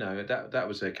 that's, that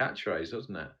was her catchphrase,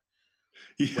 wasn't it?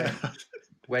 Yeah.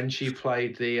 When she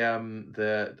played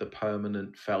the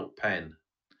permanent felt pen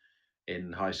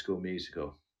in High School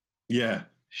Musical. Yeah.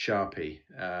 Sharpie.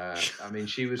 I mean,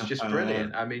 she was just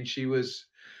brilliant. I mean, she was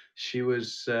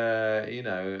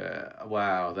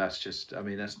wow, that's just, I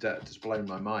mean, that's blown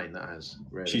my mind. That has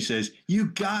really. She says, "You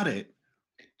got it."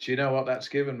 Do you know what that's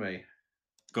given me?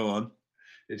 Go on.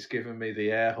 It's given me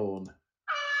the air horn.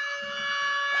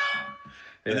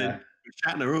 And then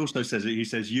Shatner also says it. He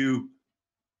says, "You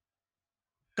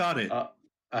got it."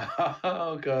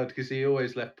 Oh God, because he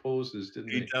always left pauses,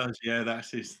 didn't he? He does, yeah.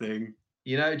 That's his thing.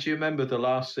 Do you remember the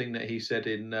last thing that he said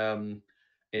in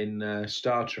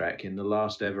Star Trek, in the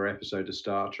last ever episode of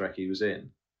Star Trek he was in?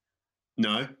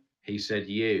 No. He said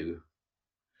 "you,"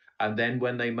 and then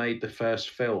when they made the first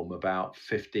film about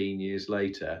 15 years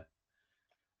later,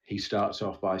 he starts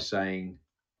off by saying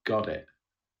 "got it."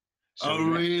 So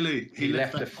really? He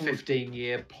left a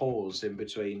 15-year pause in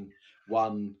between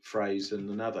one phrase and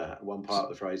another, one part of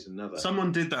the phrase and another.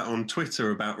 Someone did that on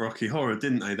Twitter about Rocky Horror,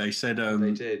 didn't they? They said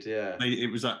they did, yeah.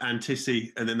 It was like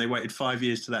Antissi, and then they waited 5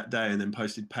 years to that day, and then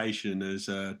posted Patient as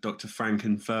Dr.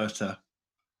 Frankenfurter.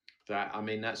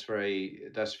 That's very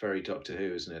Doctor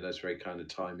Who, isn't it? That's very kind of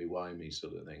timey-wimey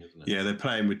sort of thing, isn't it? Yeah, they're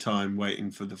playing with time,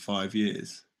 waiting for the 5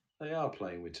 years. They are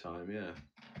playing with time, yeah.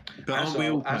 But aren't we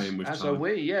all playing with time? As are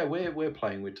we, yeah. We're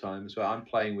playing with time as well. I'm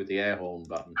playing with the air horn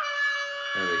button.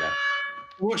 There we go.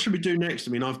 What should we do next?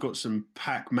 I mean, I've got some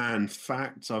Pac-Man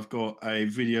facts. I've got a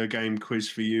video game quiz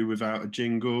for you without a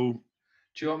jingle.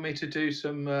 Do you want me to do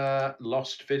some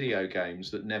lost video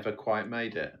games that never quite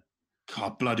made it? God, I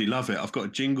bloody love it. I've got a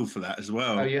jingle for that as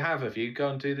well. Oh, you have you? Go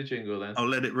and do the jingle then. I'll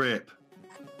let it rip.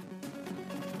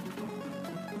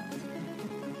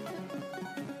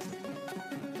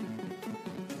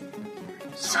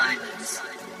 Simon's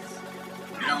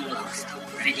long lost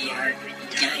video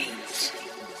games.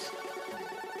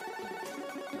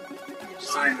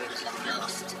 Simon's long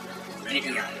lost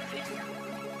video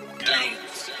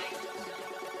games.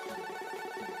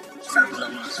 Simon's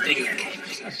long lost video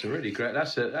games. That's a really great.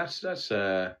 That's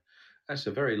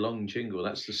a very long jingle.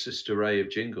 That's the Sister Ray of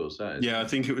jingles. That is. Yeah, I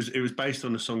think it was based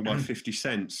on a song by 50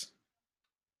 Cent.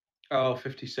 Oh,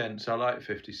 50 cents. I like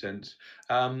 50 cents.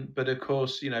 But of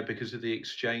course, because of the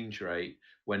exchange rate,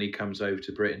 when he comes over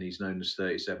to Britain, he's known as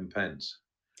 37 pence.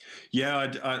 Yeah,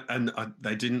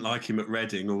 they didn't like him at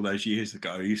Reading all those years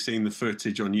ago. You've seen the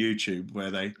footage on YouTube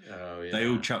where they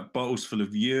all chuck bottles full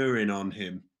of urine on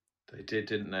him. They did,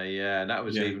 didn't they? Yeah, and that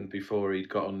was even before he'd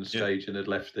got on the stage and had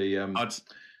left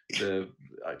the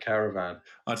caravan.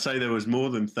 I'd say there was more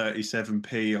than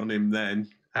 37p on him then.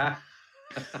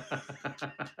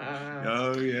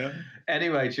 Oh yeah.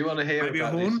 Anyway, do you want to hear maybe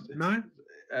about a horn? This? No.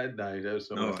 No,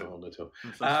 that's not worth a horn at all.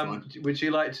 Fine. Would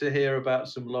you like to hear about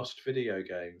some lost video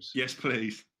games? Yes,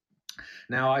 please.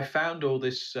 Now, I found all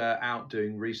this out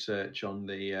doing research on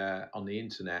the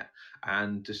internet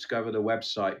and discovered a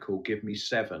website called Give Me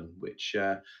 7, which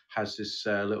has this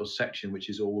little section which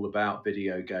is all about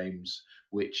video games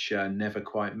which never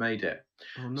quite made it.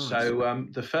 Oh, nice. So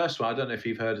the first one, I don't know if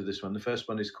you've heard of this one. The first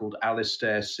one is called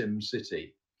Alistair Sim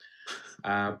City.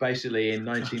 Basically, in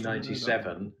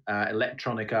 1997,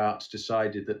 Electronic Arts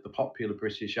decided that the popular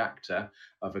British actor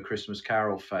of A Christmas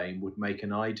Carol fame would make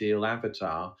an ideal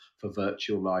avatar for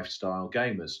virtual lifestyle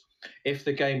gamers. If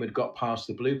the game had got past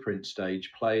the blueprint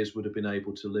stage, players would have been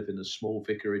able to live in a small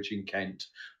vicarage in Kent,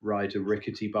 ride a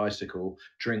rickety bicycle,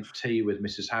 drink tea with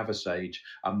Mrs. Haversage,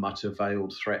 and mutter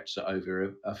veiled threats at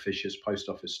over officious post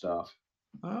office staff.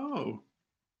 Oh.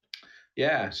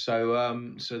 Yeah, so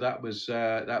that was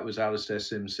Alistair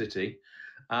Sim City.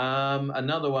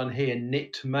 Another one here,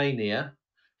 Knitmania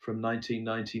from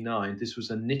 1999. This was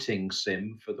a knitting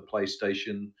sim for the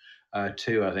PlayStation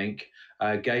 2, I think.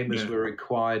 Gamers were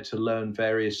required to learn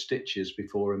various stitches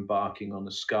before embarking on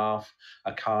a scarf,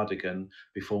 a cardigan,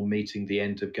 before meeting the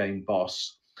end of game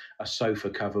boss, a sofa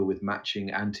cover with matching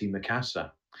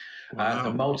antimacassar. Wow. The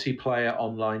multiplayer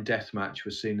online deathmatch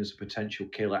was seen as a potential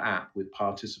killer app, with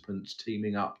participants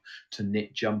teaming up to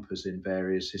knit jumpers in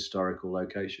various historical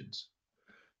locations.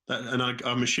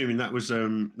 I'm assuming that was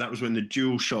when the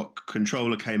DualShock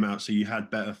controller came out, so you had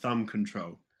better thumb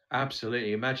control.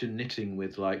 Absolutely. Imagine knitting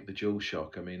with like the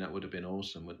DualShock. I mean, that would have been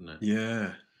awesome, wouldn't it?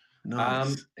 Yeah.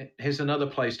 Nice. Here's another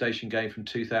PlayStation game from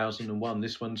 2001.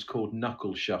 This one's called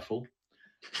Knuckle Shuffle.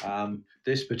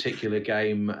 This particular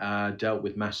game dealt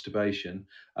with masturbation.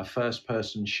 A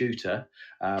first-person shooter.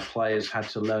 Players had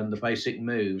to learn the basic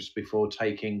moves before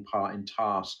taking part in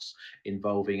tasks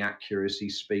involving accuracy,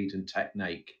 speed, and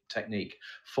technique.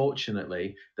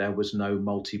 Fortunately, there was no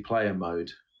multiplayer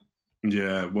mode.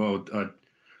 Yeah, well,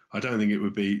 I don't think it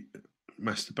would be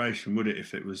masturbation, would it?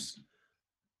 If it was,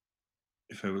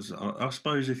 I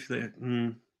suppose if they.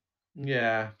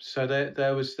 Yeah, so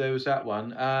there was that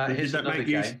one. Here's another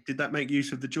game. Did that make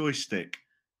use of the joystick?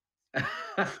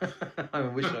 I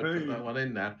wish I'd put that one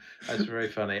in now. That's very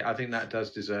funny. I think that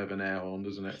does deserve an air horn,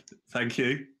 doesn't it? Thank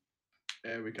you.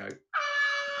 There we go.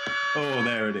 Oh,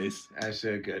 there it is. That's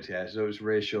so good, yeah. So it's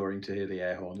reassuring to hear the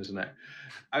air horn, isn't it?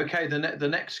 Okay, the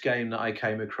next game that I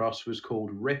came across was called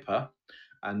Ripper,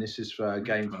 and this is a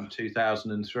game from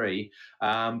 2003.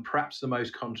 Perhaps the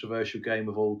most controversial game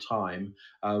of all time.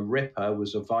 Ripper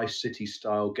was a Vice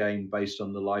City-style game based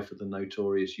on the life of the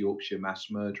notorious Yorkshire mass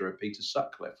murderer Peter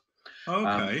Sutcliffe.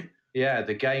 Okay. Yeah,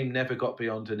 the game never got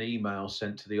beyond an email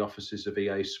sent to the offices of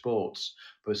EA Sports,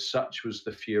 but such was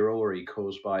the furore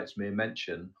caused by its mere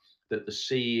mention that the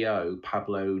CEO,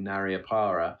 Pablo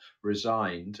Nariapara,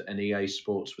 resigned and EA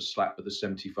Sports was slapped with a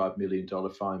 $75 million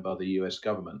fine by the US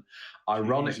government.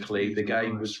 Ironically, the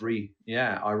game was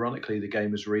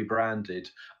rebranded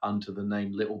under the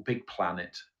name Little Big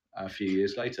Planet a few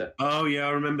years later. Oh, yeah,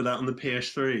 I remember that on the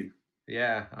PS3.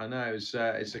 Yeah, I know. It's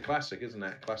a classic, isn't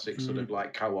it? Classic sort of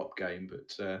like co-op game, but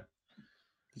it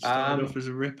started off as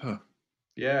a Ripper.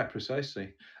 Yeah,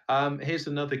 precisely. Here's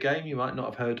another game you might not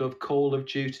have heard of, Call of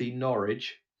Duty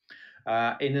Norwich.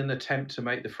 In an attempt to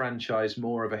make the franchise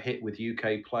more of a hit with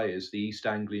UK players, the East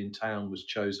Anglian town was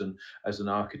chosen as an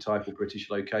archetypal British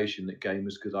location that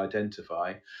gamers could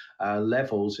identify.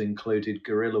 Levels included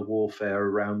guerrilla warfare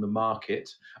around the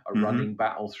market, a running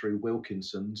battle through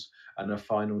Wilkinson's, and a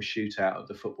final shootout at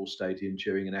the football stadium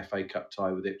during an FA Cup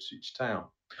tie with Ipswich Town.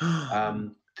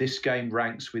 This game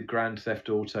ranks with Grand Theft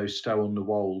Auto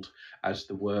Stow-on-the-Wold as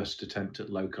the worst attempt at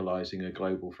localizing a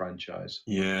global franchise.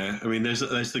 Yeah, I mean, there's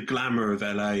the glamour of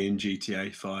LA in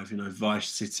GTA 5. You know, Vice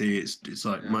City. It's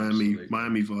like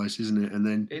Miami Vice, isn't it? And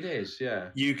then it is, yeah.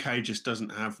 UK just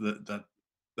doesn't have that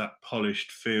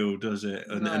polished feel, does it?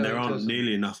 And there aren't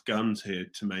nearly enough guns here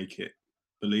to make it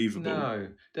believable. No,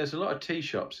 there's a lot of tea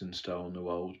shops in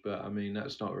Stow-on-the-Wold, but I mean,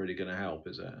 that's not really going to help,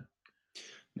 is it?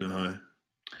 No.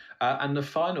 And the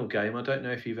final game, I don't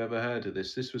know if you've ever heard of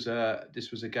this. This was a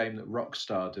game that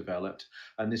Rockstar developed,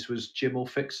 and this was Jim'll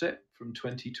Fix It from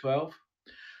 2012.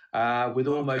 With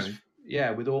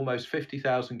almost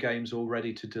 50,000 games all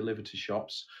ready to deliver to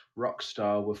shops,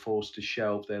 Rockstar were forced to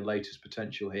shelve their latest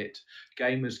potential hit.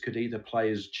 Gamers could either play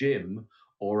as Jim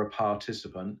or a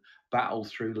participant, battle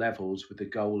through levels with the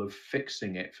goal of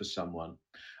fixing it for someone.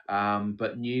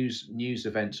 But news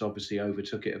events obviously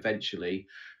overtook it eventually.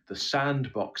 The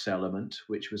sandbox element,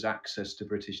 which was access to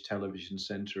British Television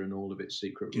Centre and all of its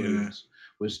secret rooms,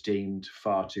 was deemed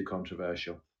far too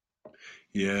controversial.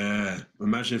 Yeah,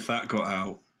 imagine if that got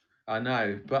out. I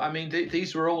know, but I mean,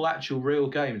 these were all actual real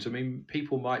games. I mean,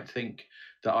 people might think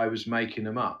that I was making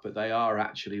them up, but they are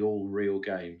actually all real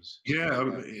games.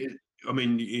 Yeah, I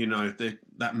mean, you know,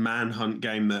 that Manhunt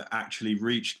game that actually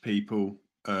reached people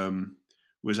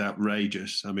was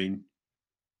outrageous. I mean,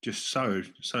 just so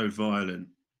violent.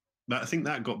 But I think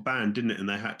that got banned, didn't it? And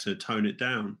they had to tone it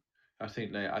down. I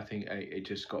think it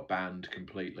just got banned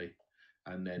completely,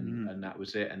 and then and that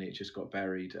was it, and it just got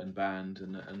buried and banned,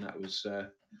 and that was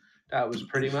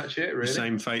pretty much it, really. The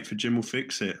same fate for Jim Will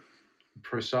Fix It.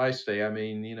 Precisely. I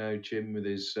mean, you know, Jim with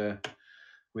his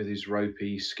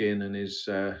ropey skin and his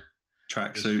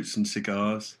tracksuits and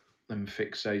cigars and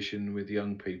fixation with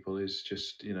young people is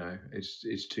just, you know,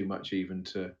 it's too much even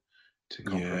to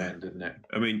comprehend, isn't it?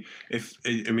 I mean,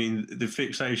 the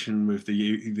fixation with the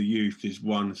youth is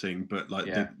one thing, but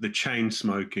like the chain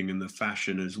smoking and the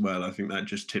fashion as well, I think that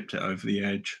just tipped it over the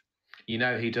edge. You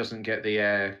know, he doesn't get the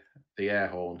air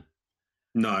horn.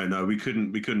 No, we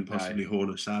couldn't possibly horn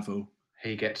a Savile.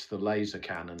 He gets the laser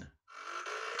cannon.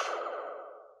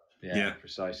 Yeah,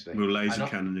 precisely. We'll laser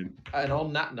cannon him. And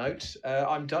on that note,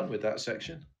 I'm done with that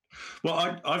section.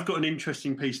 Well, I've got an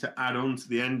interesting piece to add on to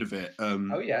the end of it.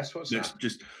 Oh yes, what's that?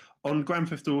 Just on Grand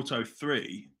Theft Auto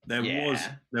 3, there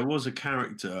was a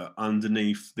character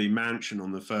underneath the mansion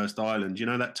on the first island. You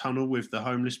know that tunnel with the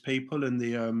homeless people and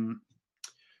the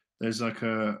there's like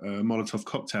a Molotov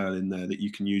cocktail in there that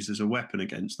you can use as a weapon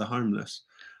against the homeless.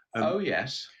 Oh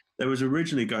yes. There was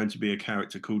originally going to be a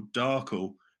character called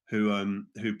Darkle who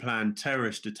planned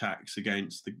terrorist attacks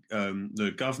against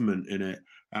the government in it.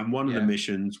 And one of the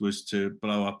missions was to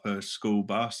blow up a school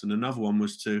bus, and another one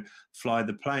was to fly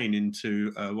the plane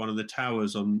into one of the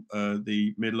towers on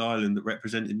the Middle Island that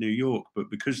represented New York. But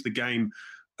because the game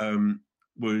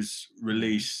was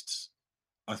released,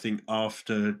 I think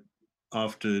after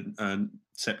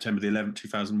September the 11th,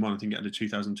 2001, I think it had a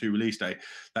 2002 release date,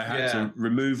 they had to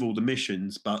remove all the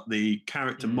missions, but the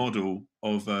character model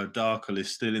of Darkle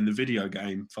is still in the video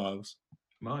game files.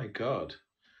 My God.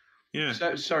 Yeah.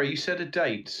 So, sorry, you said a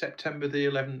date, September the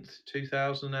 11th,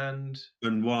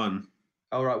 2001.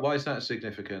 Oh, right. Why is that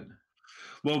significant?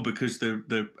 Well, because the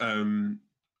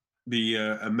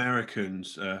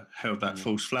Americans held that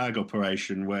false flag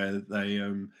operation where they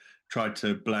tried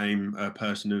to blame a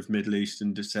person of Middle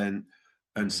Eastern descent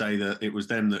and say that it was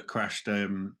them that crashed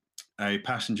a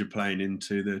passenger plane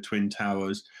into the Twin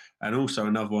Towers and also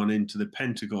another one into the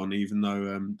Pentagon, even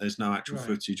though there's no actual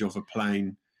footage of a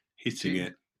plane hitting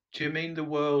it. Do you mean the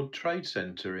World Trade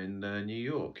Center in New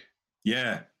York?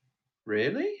 Yeah.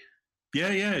 Really?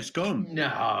 Yeah, it's gone.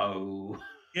 No.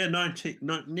 Yeah,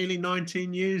 nearly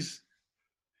 19 years.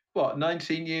 What,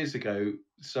 19 years ago,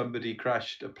 somebody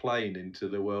crashed a plane into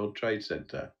the World Trade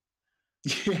Center?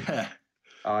 Yeah.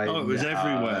 It was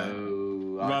everywhere.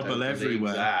 Rubble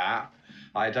everywhere. That.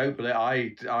 I don't believe.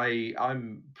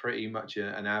 I'm pretty much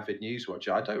an avid news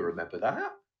watcher. I don't remember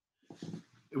that.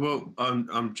 Well, I'm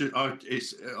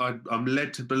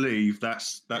led to believe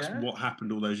that's what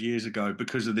happened all those years ago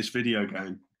because of this video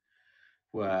game.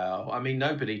 Well, I mean,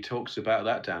 nobody talks about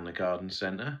that down the garden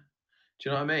centre. Do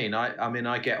you know what I mean? I mean,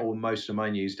 I get most of my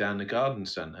news down the garden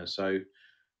centre, so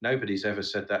nobody's ever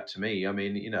said that to me. I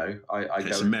mean, you know,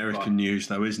 it's American news,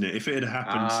 though, isn't it? If it had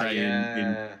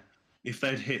happened, if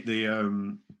they'd hit the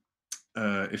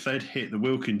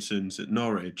Wilkinsons at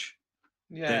Norwich.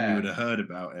 Then you would have heard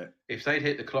about it. If they'd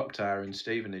hit the clock tower in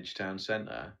Stevenage Town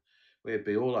Centre, we'd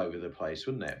be all over the place,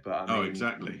 wouldn't it? But I mean,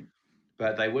 exactly.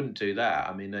 But they wouldn't do that.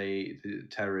 I mean, the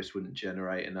terrorists wouldn't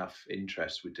generate enough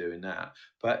interest with doing that.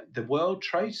 But the World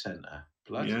Trade Center,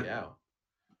 bloody hell,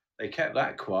 they kept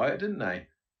that quiet, didn't they?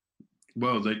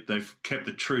 Well, they've kept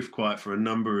the truth quiet for a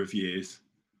number of years.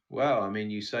 Well, I mean,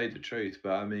 you say the truth,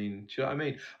 but I mean, do you know what I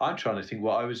mean? I'm trying to think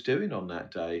what I was doing on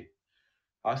that day.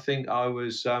 I think I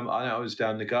was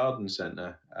down the garden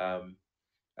centre.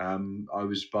 I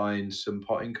was buying some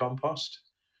potting compost.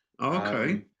 Oh,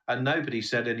 okay. And nobody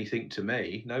said anything to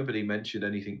me. Nobody mentioned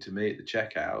anything to me at the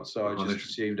checkout, so I just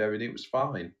assumed everything was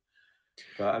fine.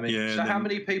 But I mean, how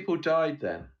many people died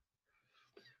then?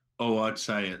 Oh, I'd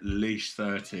say at least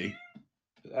 30.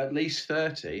 At least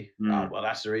 30? Oh, well,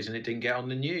 that's the reason it didn't get on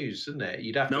the news, isn't it?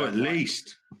 You'd have to at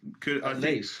least. At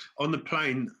least. On the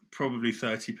plane, probably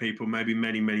 30 people, maybe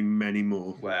many, many, many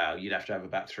more. Well, you'd have to have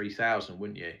about 3,000,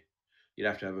 wouldn't you? You'd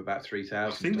have to have about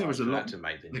 3,000. I think there was a lot to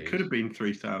make the news. There could have been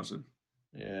 3,000.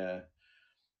 Yeah.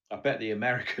 I bet the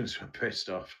Americans were pissed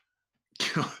off.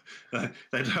 They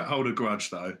don't hold a grudge,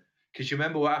 though. Because you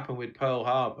remember what happened with Pearl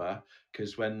Harbor?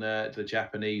 Because when the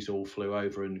Japanese all flew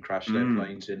over and crashed their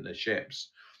planes into ships,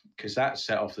 because that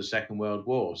set off the Second World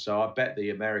War. So I bet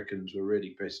the Americans were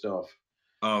really pissed off.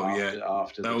 Oh,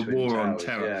 after the Twin war Towers, on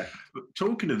terror. Yeah. But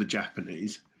talking of the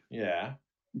Japanese, yeah,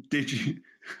 did you?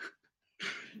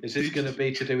 Is this going to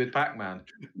be to do with Pac-Man?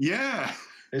 Yeah.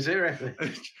 Is it really?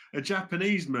 A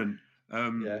Japanese man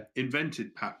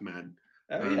invented Pac-Man.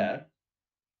 Oh yeah.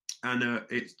 And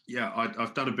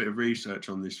I've done a bit of research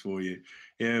on this for you.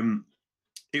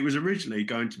 It was originally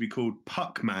going to be called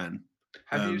Puck-Man.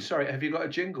 Have you got a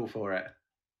jingle for it?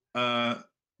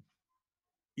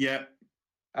 Yeah.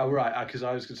 Oh right, because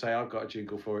I was going to say I've got a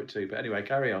jingle for it too. But anyway,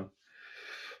 carry on.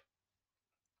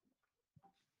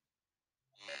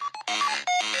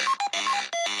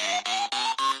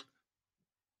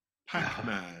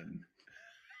 Pac-Man.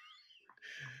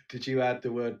 Did you add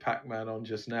the word Pac-Man on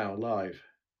just now live?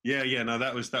 Yeah. No,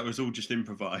 that was all just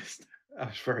improvised.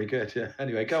 That's very good. Yeah.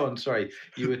 Anyway, go on. Sorry,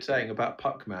 you were saying about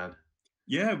Puck-Man.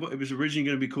 Yeah, but it was originally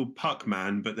going to be called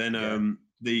Puck-Man, but then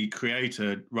the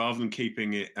creator, rather than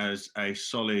keeping it as a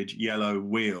solid yellow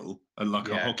wheel, like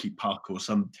a hockey puck or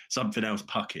something else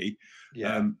pucky,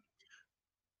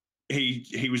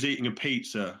 he was eating a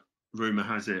pizza, rumor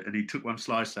has it, and he took one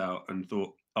slice out and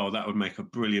thought, oh, that would make a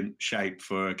brilliant shape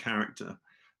for a character.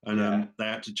 And they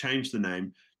had to change the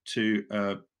name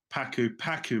to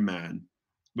Paku Man,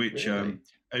 which,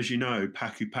 as you know,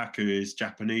 Paku is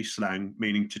Japanese slang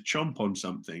meaning to chomp on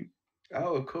something.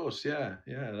 Oh, of course, yeah.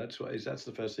 That's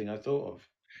the first thing I thought of.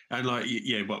 And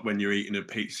but when you're eating a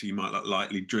pizza, you might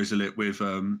lightly drizzle it with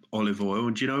olive oil.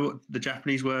 And do you know what the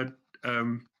Japanese word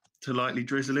to lightly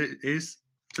drizzle it is?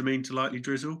 To mean to lightly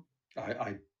drizzle?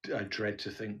 I dread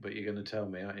to think, but you're going to tell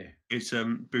me, aren't you? It's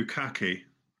bukkake.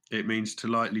 It means to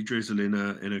lightly drizzle in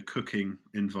a cooking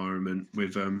environment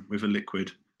with a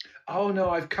liquid. Oh no,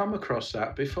 I've come across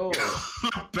that before.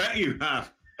 I bet you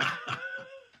have.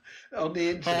 On the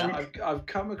internet, I've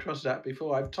come across that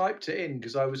before. I've typed it in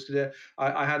because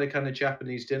I had a kind of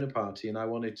Japanese dinner party and I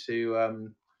wanted to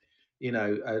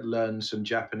learn some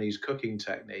Japanese cooking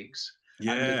techniques.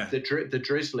 Yeah. And the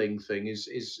drizzling thing is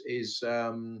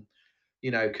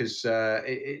because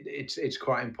it's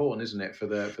quite important, isn't it, for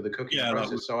the cooking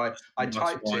process? So I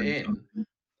typed it in,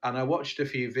 and I watched a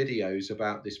few videos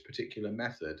about this particular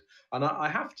method, and I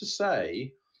have to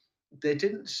say, there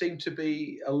didn't seem to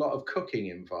be a lot of cooking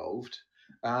involved,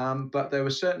 but there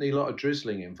was certainly a lot of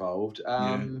drizzling involved,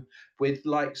 with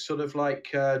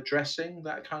dressing,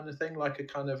 that kind of thing, like a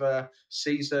kind of a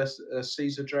Caesar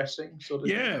dressing sort of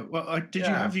thing. Yeah, well, did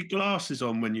you have your glasses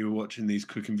on when you were watching these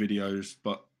cooking videos?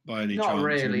 But by any chance? Not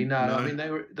really, no. I mean,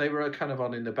 they were kind of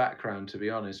on in the background, to be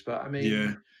honest. But I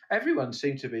mean, everyone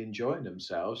seemed to be enjoying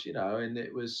themselves, and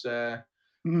it was.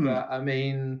 But I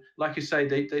mean, like you say,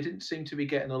 they didn't seem to be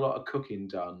getting a lot of cooking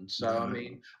done. So I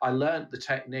mean, I learnt the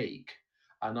technique,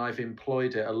 and I've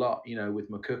employed it a lot, with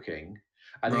my cooking.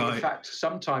 And in fact,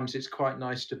 sometimes it's quite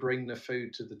nice to bring the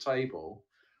food to the table,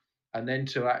 and then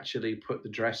to actually put the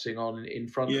dressing on in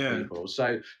front of people.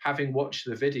 So having watched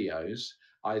the videos,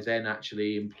 I then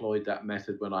actually employed that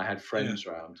method when I had friends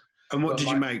around. And what did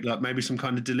you make? Like maybe some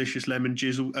kind of delicious lemon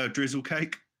drizzle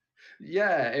cake?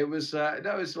 Yeah, it was.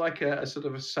 That was like a sort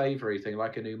of a savoury thing,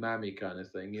 like an umami kind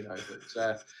of thing,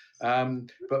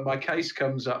 But my case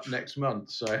comes up next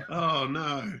month, so. Oh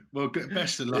no! Well,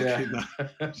 best of luck in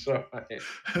that. That's all right.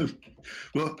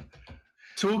 Well,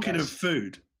 talking of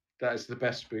food. That is the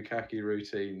best bukkake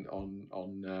routine on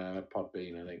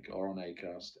Podbean, I think, or on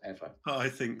Acast ever. Oh, I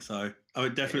think so. I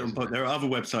would definitely on Pod. There are other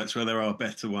websites where there are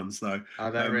better ones, though.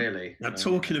 Are there really? Now,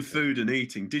 talking of food and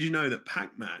eating, did you know that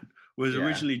Pac-Man was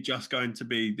originally just going to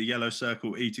be the yellow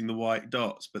circle eating the white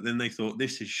dots, but then they thought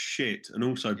this is shit and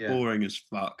also boring as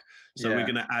fuck, so we're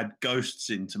going to add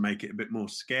ghosts in to make it a bit more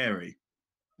scary.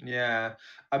 Yeah,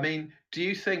 I mean, do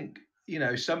you think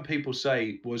some people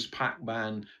say was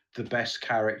Pac-Man the best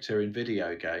character in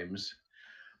video games?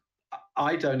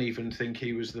 I don't even think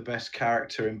he was the best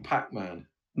character in Pac-Man.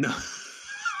 No.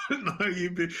 No,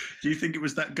 do you think it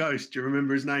was that ghost? Do you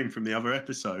remember his name from the other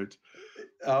episode?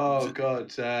 Oh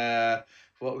God,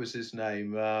 what was his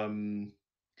name?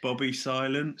 Bobby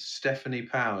Silent? Stephanie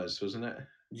Powers, wasn't it?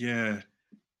 Yeah.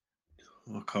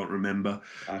 I can't remember.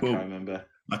 I can't remember.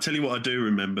 I'll tell you what I do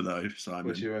remember, though, Simon.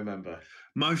 What do you remember?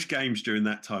 Most games during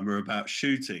that time were about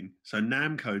shooting. So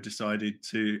Namco decided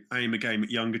to aim a game at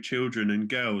younger children and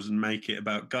girls and make it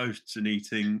about ghosts and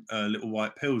eating little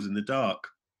white pills in the dark.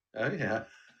 Oh, yeah.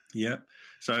 Yeah.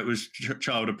 So it was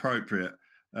child appropriate.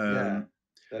 Yeah,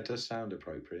 that does sound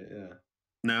appropriate, yeah.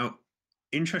 Now,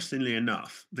 interestingly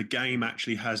enough, the game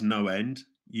actually has no end.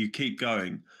 You keep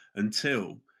going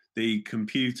until the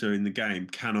computer in the game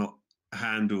cannot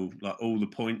handle like all the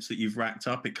points that you've racked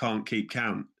up. It can't keep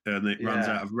count, and it runs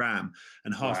out of RAM,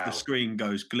 and half the screen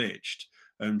goes glitched.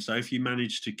 So if you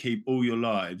manage to keep all your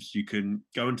lives, you can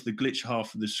go into the glitch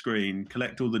half of the screen,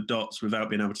 collect all the dots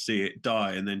without being able to see it,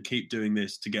 die, and then keep doing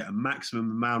this to get a maximum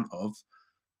amount of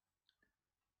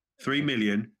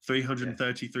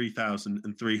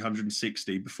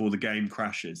 3,333,360 before the game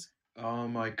crashes. Oh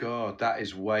my God, that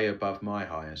is way above my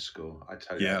highest score. I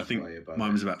tell you, I think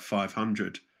mine was about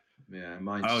 500. Yeah,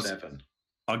 mine's 7.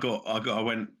 I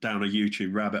went down a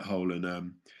YouTube rabbit hole,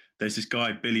 and there's this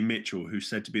guy Billy Mitchell who's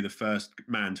said to be the first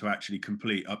man to actually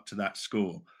complete up to that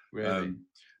score. Really?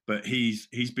 But he's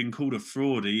been called a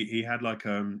fraud. He had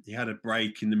he had a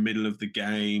break in the middle of the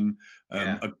game.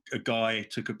 A guy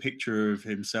took a picture of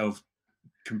himself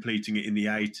completing it in the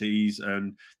 80s,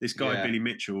 and this guy Billy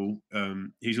Mitchell,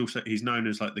 he's known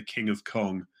as like the King of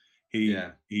Kong. He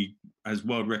has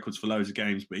world records for loads of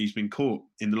games, but he's been caught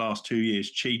in the last 2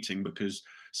 years cheating because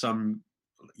some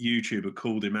YouTuber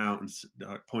called him out and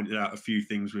pointed out a few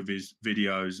things with his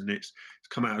videos, and it's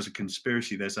come out as a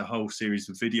conspiracy. There's a whole series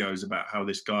of videos about how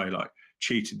this guy like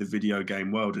cheated the video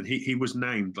game world, and he was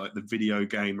named like the video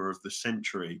gamer of the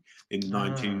century in the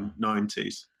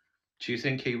 1990s. Do you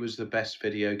think he was the best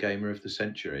video gamer of the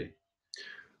century?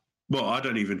 Well, I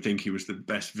don't even think he was the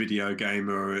best video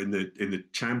gamer in the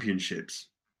championships.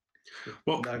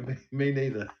 Well, no, me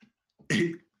neither.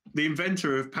 The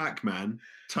inventor of Pac-Man,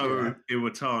 Toru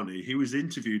Iwatani, he was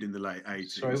interviewed in the late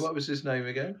 80s. Sorry, what was his name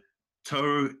again?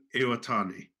 Toru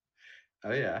Iwatani.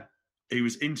 Oh, yeah. He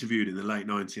was interviewed in the late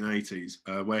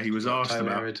 1980s, where he was asked Tony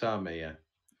about... Iwatani, yeah.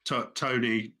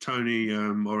 Tony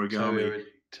Origami.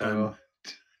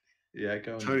 Yeah,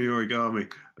 go on. Tony Origami,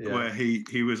 where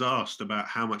he was asked about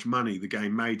how much money the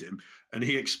game made him, and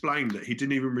he explained that he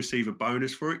didn't even receive a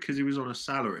bonus for it because he was on a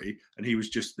salary, and he was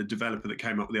just the developer that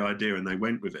came up with the idea, and they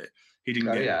went with it. He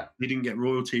didn't get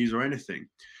royalties or anything.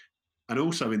 And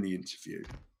also in the interview,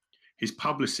 his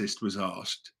publicist was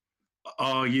asked,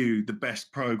 "Are you the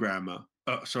best programmer?"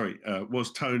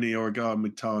 Was Tony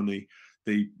Origami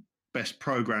the best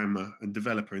programmer and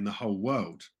developer in the whole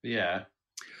world? Yeah.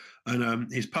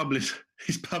 And his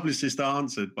publicist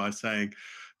answered by saying,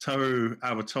 Toru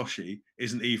Iwatani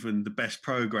isn't even the best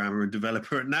programmer and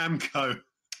developer at Namco.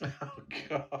 Oh,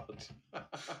 God.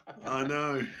 I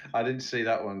know. I didn't see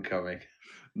that one coming.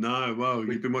 No, well,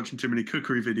 you've been watching too many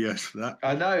cookery videos for that.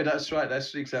 I know, that's right.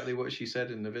 That's exactly what she said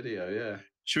in the video, yeah.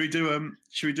 Should we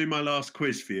do my last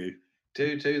quiz for you?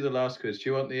 Do the last quiz.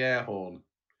 Do you want the air horn?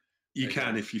 You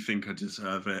can if you think I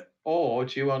deserve it. Or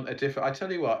do you want a different... I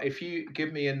tell you what, if you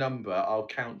give me a number, I'll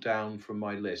count down from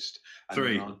my list.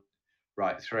 3.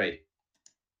 Right, 3.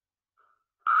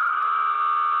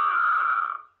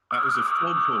 That was a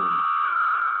foghorn.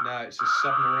 No, it's a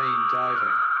submarine diving.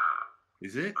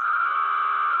 Is it?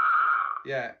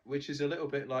 Yeah, which is a little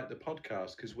bit like the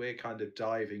podcast, because we're kind of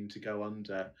diving to go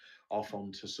off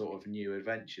onto sort of new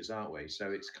adventures, aren't we? So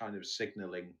it's kind of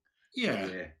signalling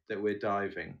that we're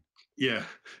diving. Yeah.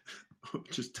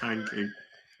 Just tanking.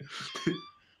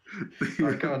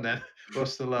 Right, go on then.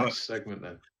 What's the last segment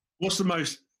then? What's the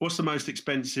most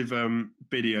expensive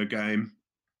video game?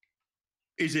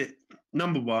 Is it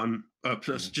number 1?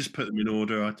 Just put them in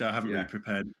order. I haven't really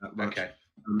prepared that much. Okay.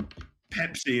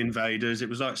 Pepsi Invaders. It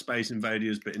was like Space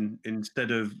Invaders, but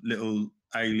instead of little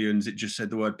aliens, it just said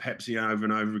the word Pepsi over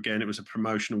and over again. It was a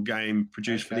promotional game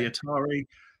produced for the Atari.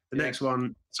 The next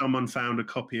one, someone found a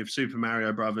copy of Super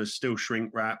Mario Brothers, still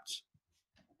shrink wrapped.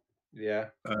 Yeah.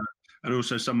 And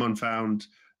also someone found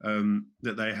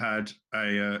that they had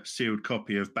a sealed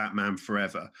copy of Batman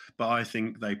Forever. But I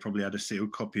think they probably had a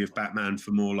sealed copy of Batman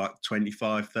for more like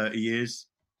 25, 30 years.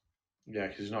 Yeah,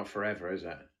 because it's not forever, is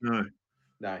it? No.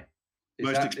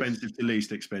 Most expensive to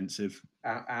least expensive.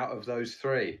 Out of those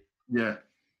 3? Yeah.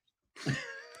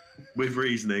 With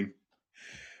reasoning.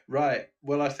 Right.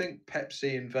 Well, I think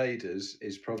Pepsi Invaders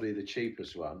is probably the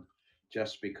cheapest one,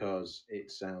 just because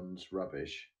it sounds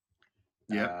rubbish.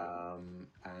 Yeah.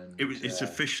 It's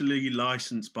officially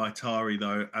licensed by Atari,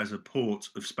 though, as a port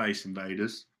of Space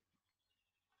Invaders.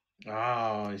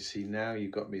 I see. Now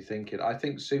you've got me thinking. I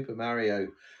think Super Mario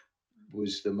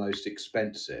was the most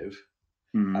expensive.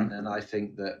 And then I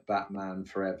think that Batman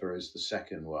Forever is the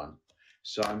second one.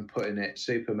 So I'm putting it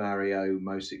Super Mario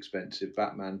most expensive,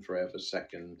 Batman Forever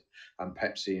second, and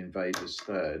Pepsi Invaders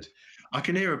third. I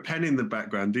can hear a pen in the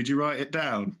background. Did you write it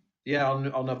down? Yeah,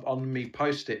 on me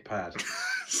Post-it pad.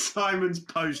 Simon's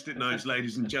post-it notes,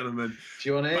 ladies and gentlemen. Do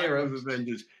you want to hear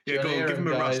them? Yeah, go on, give them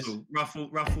a rustle.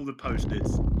 Ruffle the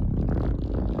post-its. There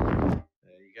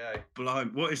you go.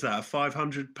 Blind. What is that? A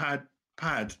 500 pad?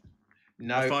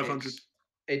 No, 500.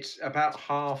 It's about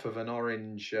half of an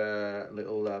orange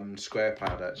little square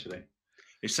pad, actually.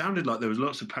 It sounded like there was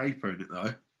lots of paper in it,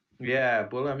 though. Yeah,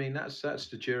 well, I mean, that's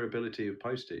the durability of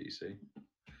post-it, you see.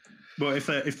 Well, if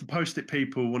the post-it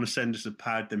people want to send us a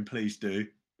pad, then please do.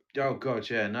 Oh God,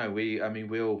 yeah, no,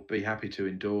 we'll be happy to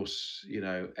endorse,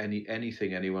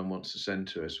 anything anyone wants to send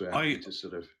to us. We're happy to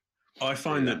sort of. I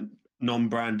find that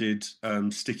non-branded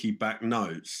sticky back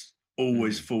notes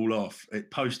always fall off.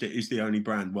 Post-it is the only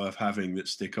brand worth having that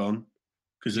stick on,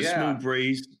 because a small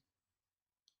breeze.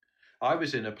 I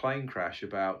was in a plane crash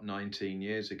about 19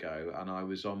 years ago, and I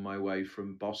was on my way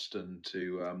from Boston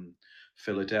to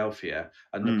Philadelphia,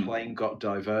 and the plane got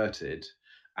diverted.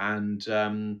 And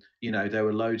there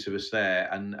were loads of us there,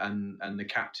 and the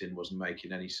captain wasn't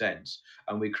making any sense,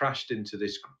 and we crashed into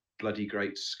this bloody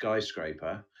great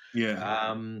skyscraper.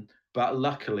 Yeah. But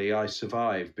luckily, I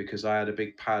survived because I had a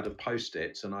big pad of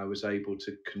post-its, and I was able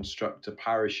to construct a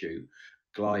parachute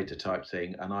glider type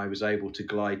thing, and I was able to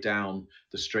glide down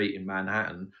the street in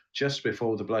Manhattan just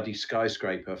before the bloody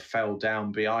skyscraper fell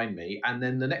down behind me, and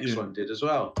then the next one did as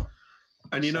well.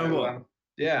 And you know what?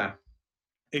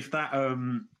 If that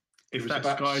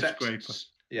skyscraper,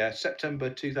 September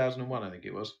 2001, I think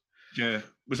it was. Yeah,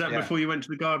 was that before you went to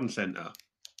the garden centre?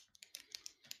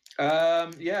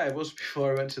 It was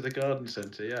before I went to the garden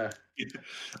centre. Yeah.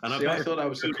 And I thought that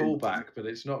was a callback, but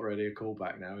it's not really a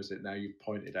callback now, is it? Now you've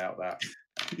pointed out that.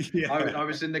 I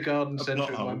was in the garden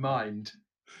centre in my mind.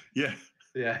 Yeah.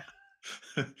 Yeah.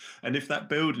 And if that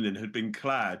building had been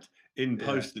clad in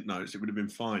post-it notes, it would have been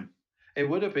fine. It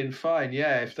would have been fine,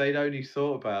 yeah, if they'd only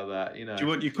thought about that, Do you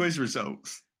want your quiz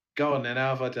results? Go on then, how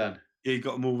have I done? Yeah, you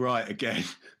got them all right again.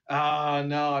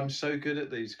 No, I'm so good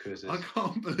at these quizzes. I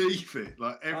can't believe it.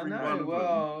 Like every one of them.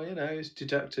 Well, it's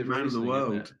deductive reasoning. Man of the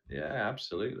world. Yeah,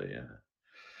 absolutely, yeah.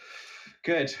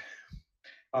 Good.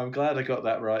 I'm glad I got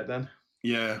that right then.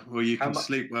 Yeah, well, you can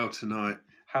sleep well tonight.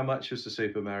 How much was the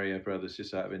Super Mario Brothers,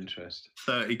 just out of interest?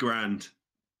 30 grand.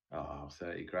 Oh,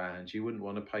 30 grand. You wouldn't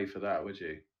want to pay for that, would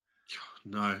you?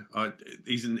 No,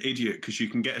 he's an idiot, because you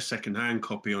can get a second-hand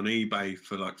copy on eBay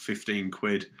for like 15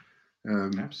 quid.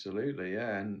 Absolutely,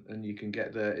 yeah, and you can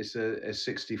get it's a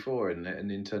 64, isn't it? A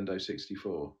Nintendo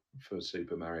 64 for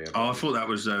Super Mario Brothers. Oh, I thought that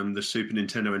was the Super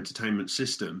Nintendo Entertainment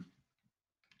System.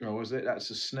 Oh, was it?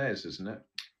 That's a SNES, isn't it?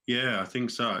 Yeah, I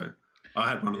think so. I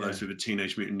had one of those with a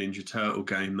Teenage Mutant Ninja Turtle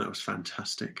game. That was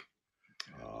fantastic.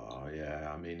 Oh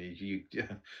yeah, I mean,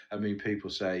 people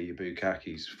say your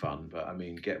Bukkake's fun, but I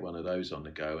mean, get one of those on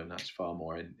the go, and that's far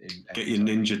more in get your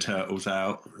Ninja Turtles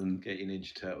out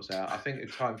I think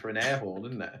it's time for an air horn,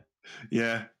 isn't it?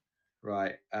 Yeah.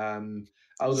 Right. The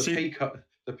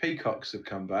peacocks have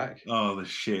come back. Oh, the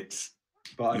shits.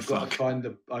 But I've got to find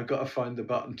the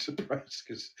button to press,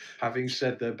 because having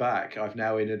said they're back, I've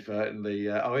now inadvertently.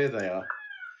 Here they are.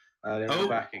 They're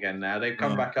back again now. They've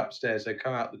come back upstairs. They've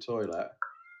come out the toilet.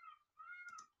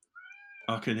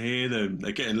 I can hear them.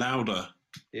 They're getting louder.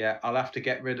 Yeah, I'll have to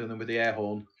get rid of them with the air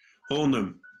horn. Horn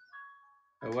them.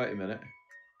 Oh, wait a minute.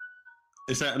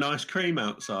 Is that an ice cream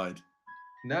outside?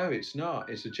 No, it's not.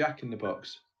 It's a Jack in the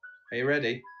Box. Are you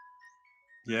ready?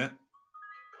 Yeah.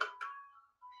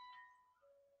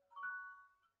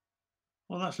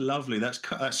 Well, that's lovely. That's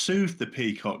soothed the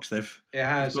peacocks. It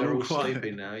has. They're all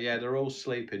sleeping now. Yeah, they're all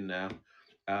sleeping now,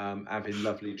 having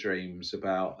lovely dreams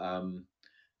about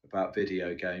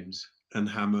video games and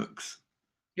hammocks.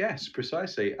 Yes,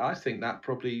 precisely. I think that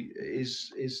probably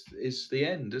is the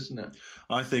end, isn't it?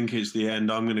 I think it's the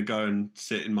end. I'm going to go and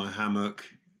sit in my hammock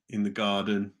in the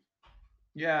garden.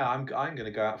 Yeah, I'm going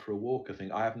to go out for a walk. I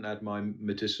think I haven't had my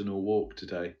medicinal walk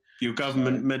today. Your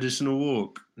government medicinal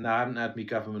walk? No, I haven't had my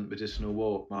government medicinal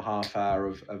walk. My half hour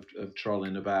of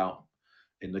trolling about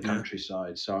in the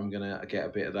countryside. So I'm going to get a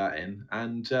bit of that in.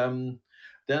 And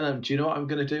then, do you know what I'm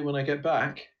going to do when I get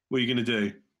back? What are you going to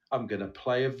do? I'm going to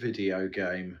play a video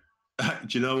game. Do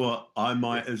you know what? I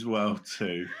might as well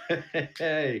too.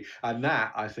 Hey, and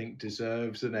that, I think,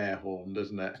 deserves an air horn,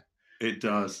 doesn't it? It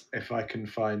does. If I can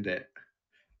find it.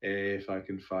 Is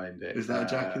that a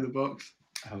Jack in the Box?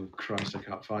 Oh, Christ, I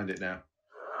can't find it now.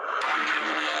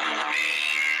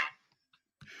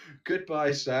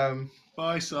 Goodbye, Sam.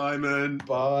 Bye, Simon.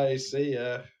 Bye. See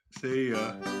ya. See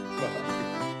ya.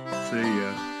 Bye. See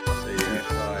ya. See ya.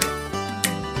 Bye.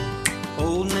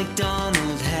 Old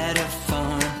MacDonald had a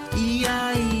farm,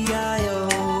 E-I-E-I-O,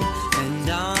 and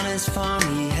on his farm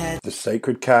he had the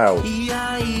sacred cow.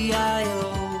 E-I-E-I-O.